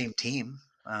it on the same team.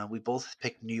 We both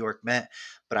picked New York Met,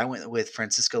 but I went with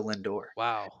Francisco Lindor.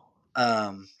 Wow.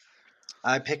 Um,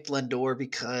 I picked Lindor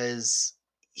because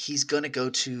he's going to go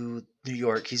to New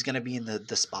York. He's going to be in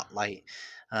the spotlight.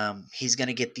 He's going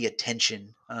to get the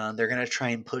attention. They're going to try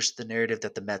and push the narrative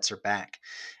that the Mets are back.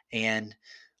 And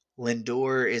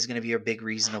Lindor is going to be a big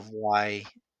reason of why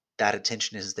that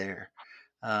attention is there.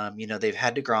 They've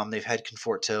had DeGrom, they've had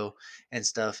Conforto and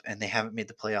stuff, and they haven't made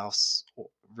the playoffs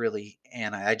really.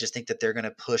 And I just think that they're going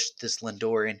to push this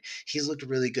Lindor, and he's looked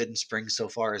really good in spring so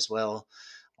far as well.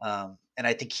 And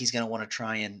I think he's going to want to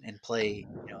try and play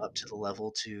up to the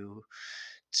level to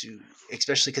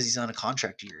especially because he's on a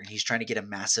contract year and he's trying to get a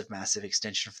massive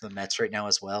extension for the Mets right now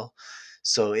as well.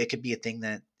 So it could be a thing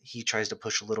that he tries to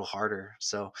push a little harder.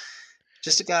 So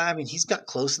just a guy. I mean, he's got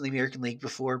close in the American League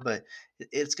before, but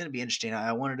it's going to be interesting.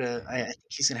 I think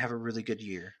he's going to have a really good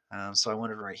year. So I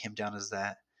wanted to write him down as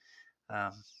that.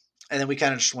 Um, and then we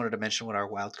kind of just wanted to mention what our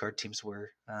wild card teams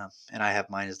were, and I have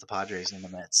mine as the Padres and the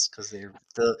Mets because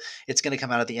it's going to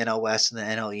come out of the NL West and the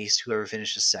NL East, whoever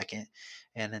finishes second,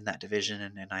 and in that division,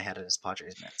 and I had it as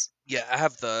Padres Mets. Yeah, I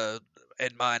have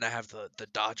in mind. I have the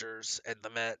Dodgers and the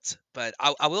Mets, but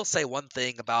I will say one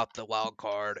thing about the wild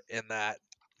card in that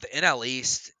the NL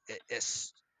East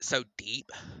is so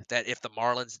deep that if the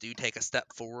Marlins do take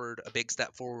a big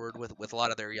step forward with a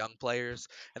lot of their young players,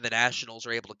 and the Nationals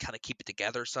are able to kind of keep it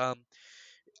together some,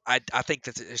 I think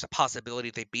that there's a possibility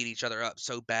they beat each other up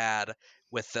so bad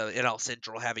with the NL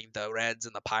Central having the Reds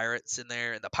and the Pirates in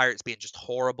there, and the Pirates being just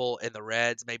horrible, and the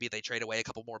Reds maybe they trade away a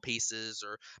couple more pieces,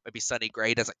 or maybe Sonny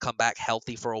Gray doesn't come back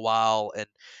healthy for a while, and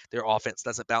their offense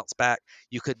doesn't bounce back.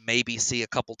 You could maybe see a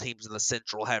couple teams in the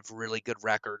Central have really good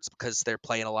records because they're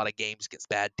playing a lot of games against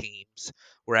bad teams,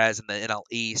 whereas in the NL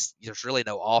East, there's really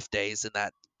no off days in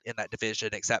that division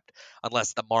except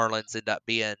unless the Marlins end up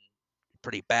being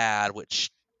pretty bad, which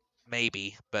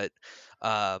maybe, but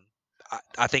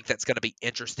I think that's going to be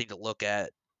interesting to look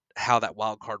at how that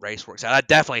wild card race works out. I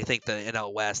definitely think the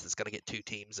NL West is going to get two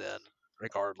teams in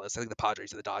regardless. I think the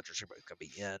Padres and the Dodgers are both going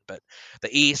to be in, but the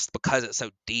East, because it's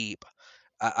so deep,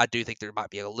 I do think there might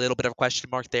be a little bit of a question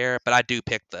mark there, but I do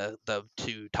pick the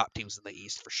two top teams in the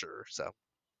East for sure. So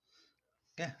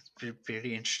Yeah, it's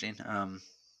pretty interesting.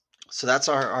 So that's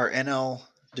our NL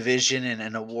division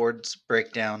and awards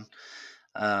breakdown.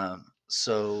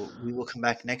 So we will come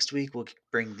back next week. We'll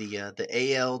bring the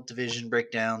AL division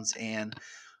breakdowns and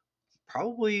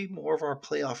probably more of our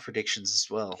playoff predictions as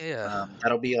well. yeah,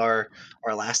 That'll be our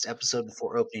last episode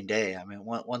before opening day. I mean,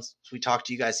 once we talk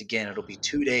to you guys again, it'll be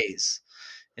 2 days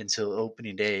until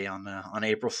opening day on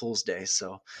April Fool's Day.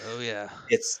 So oh yeah.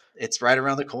 it's right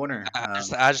around the corner. I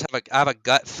just have a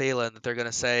gut feeling that they're going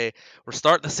to say we're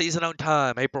starting the season on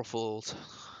time, April Fools.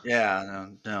 Yeah,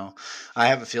 no. I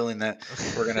have a feeling that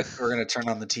we're gonna turn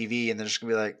on the TV and they're just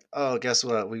gonna be like, "Oh, guess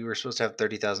what? We were supposed to have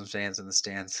 30,000 fans in the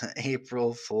stands.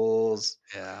 April Fools."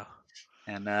 Yeah.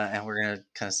 And we're gonna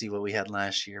kind of see what we had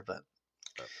last year. But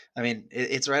Yep. I mean,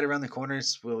 it's right around the corner.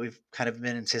 It's what we've kind of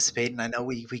been anticipating. I know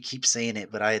we keep saying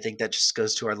it, but I think that just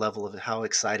goes to our level of how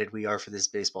excited we are for this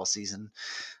baseball season.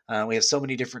 We have so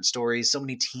many different stories, so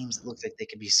many teams that look like they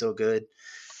could be so good,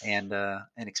 and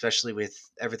especially with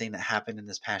everything that happened in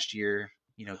this past year,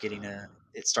 getting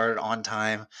it started on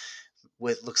time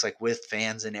with looks like with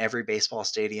fans in every baseball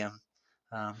stadium.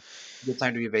 Um, Good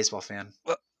time to be a baseball fan.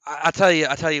 Well, I tell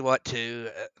you what, too.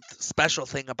 The special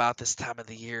thing about this time of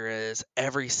the year is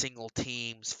every single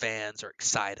team's fans are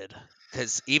excited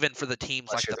because even for the teams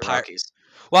Unless like you're the the Pirates. Rockies.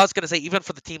 Well, I was going to say, even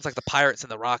for the teams like the Pirates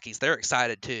and the Rockies, they're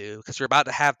excited too because you're about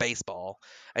to have baseball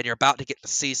and you're about to get to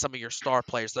see some of your star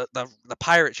players. The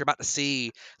Pirates, you're about to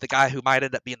see the guy who might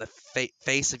end up being the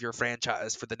face of your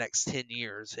franchise for the next 10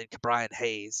 years, and Brian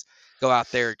Hayes, go out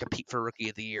there and compete for Rookie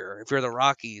of the Year. If you're the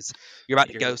Rockies, you're about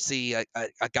to You're go see a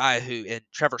guy who, in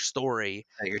Trevor Story,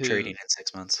 that you're who trading in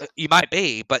 6 months. you might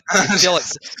be, but you're still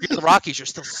you're the Rockies. You're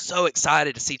still so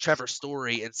excited to see Trevor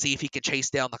Story and see if he can chase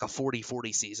down like a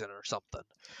 40-40 season or something.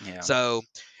 Yeah. So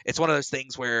it's one of those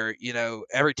things where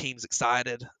every team's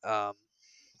excited.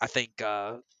 I think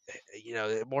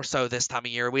more so this time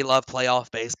of year. We love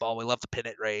playoff baseball. We love the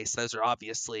pennant race. Those are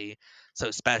obviously so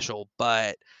special,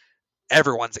 but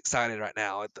everyone's excited right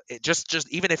now. It just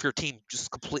even if your team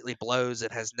just completely blows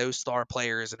and has no star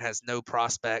players and has no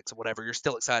prospects or whatever, you're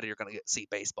still excited you're going to get to see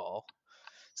baseball.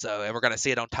 So, and we're going to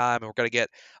see it on time, and we're going to get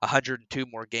 102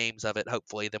 more games of it,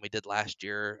 hopefully, than we did last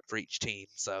year for each team.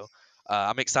 So,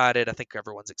 I'm excited. I think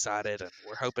everyone's excited, and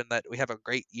we're hoping that we have a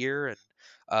great year. And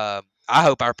I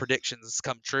hope our predictions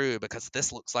come true because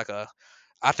this looks like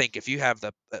I think if you have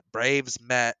the Braves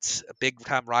Mets, a big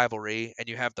time rivalry, and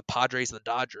you have the Padres and the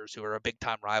Dodgers, who are a big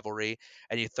time rivalry,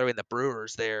 and you throw in the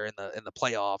Brewers there in the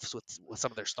playoffs with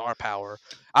some of their star power,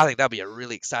 I think that'd be a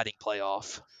really exciting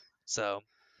playoff. So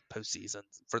postseason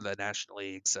for the National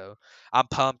League. So I'm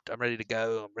pumped. I'm ready to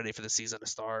go. I'm ready for the season to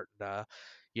start. And,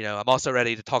 I'm also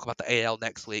ready to talk about the AL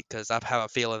next week because I have a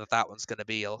feeling that one's going to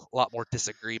be a lot more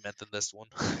disagreement than this one.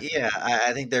 Yeah,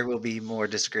 I think there will be more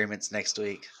disagreements next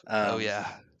week. Oh yeah.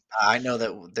 I know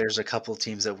that there's a couple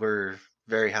teams that we're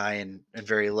very high and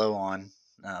very low on,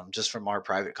 just from our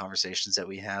private conversations that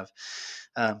we have.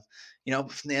 Um,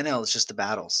 from the NL, it's just the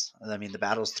battles. I mean, the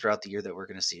battles throughout the year that we're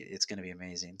going to see. It's going to be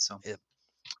amazing. So, Yeah.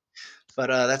 but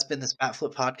that's been this Bat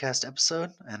Flip podcast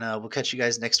episode, and we'll catch you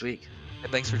guys next week.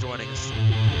 And thanks for joining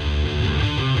us.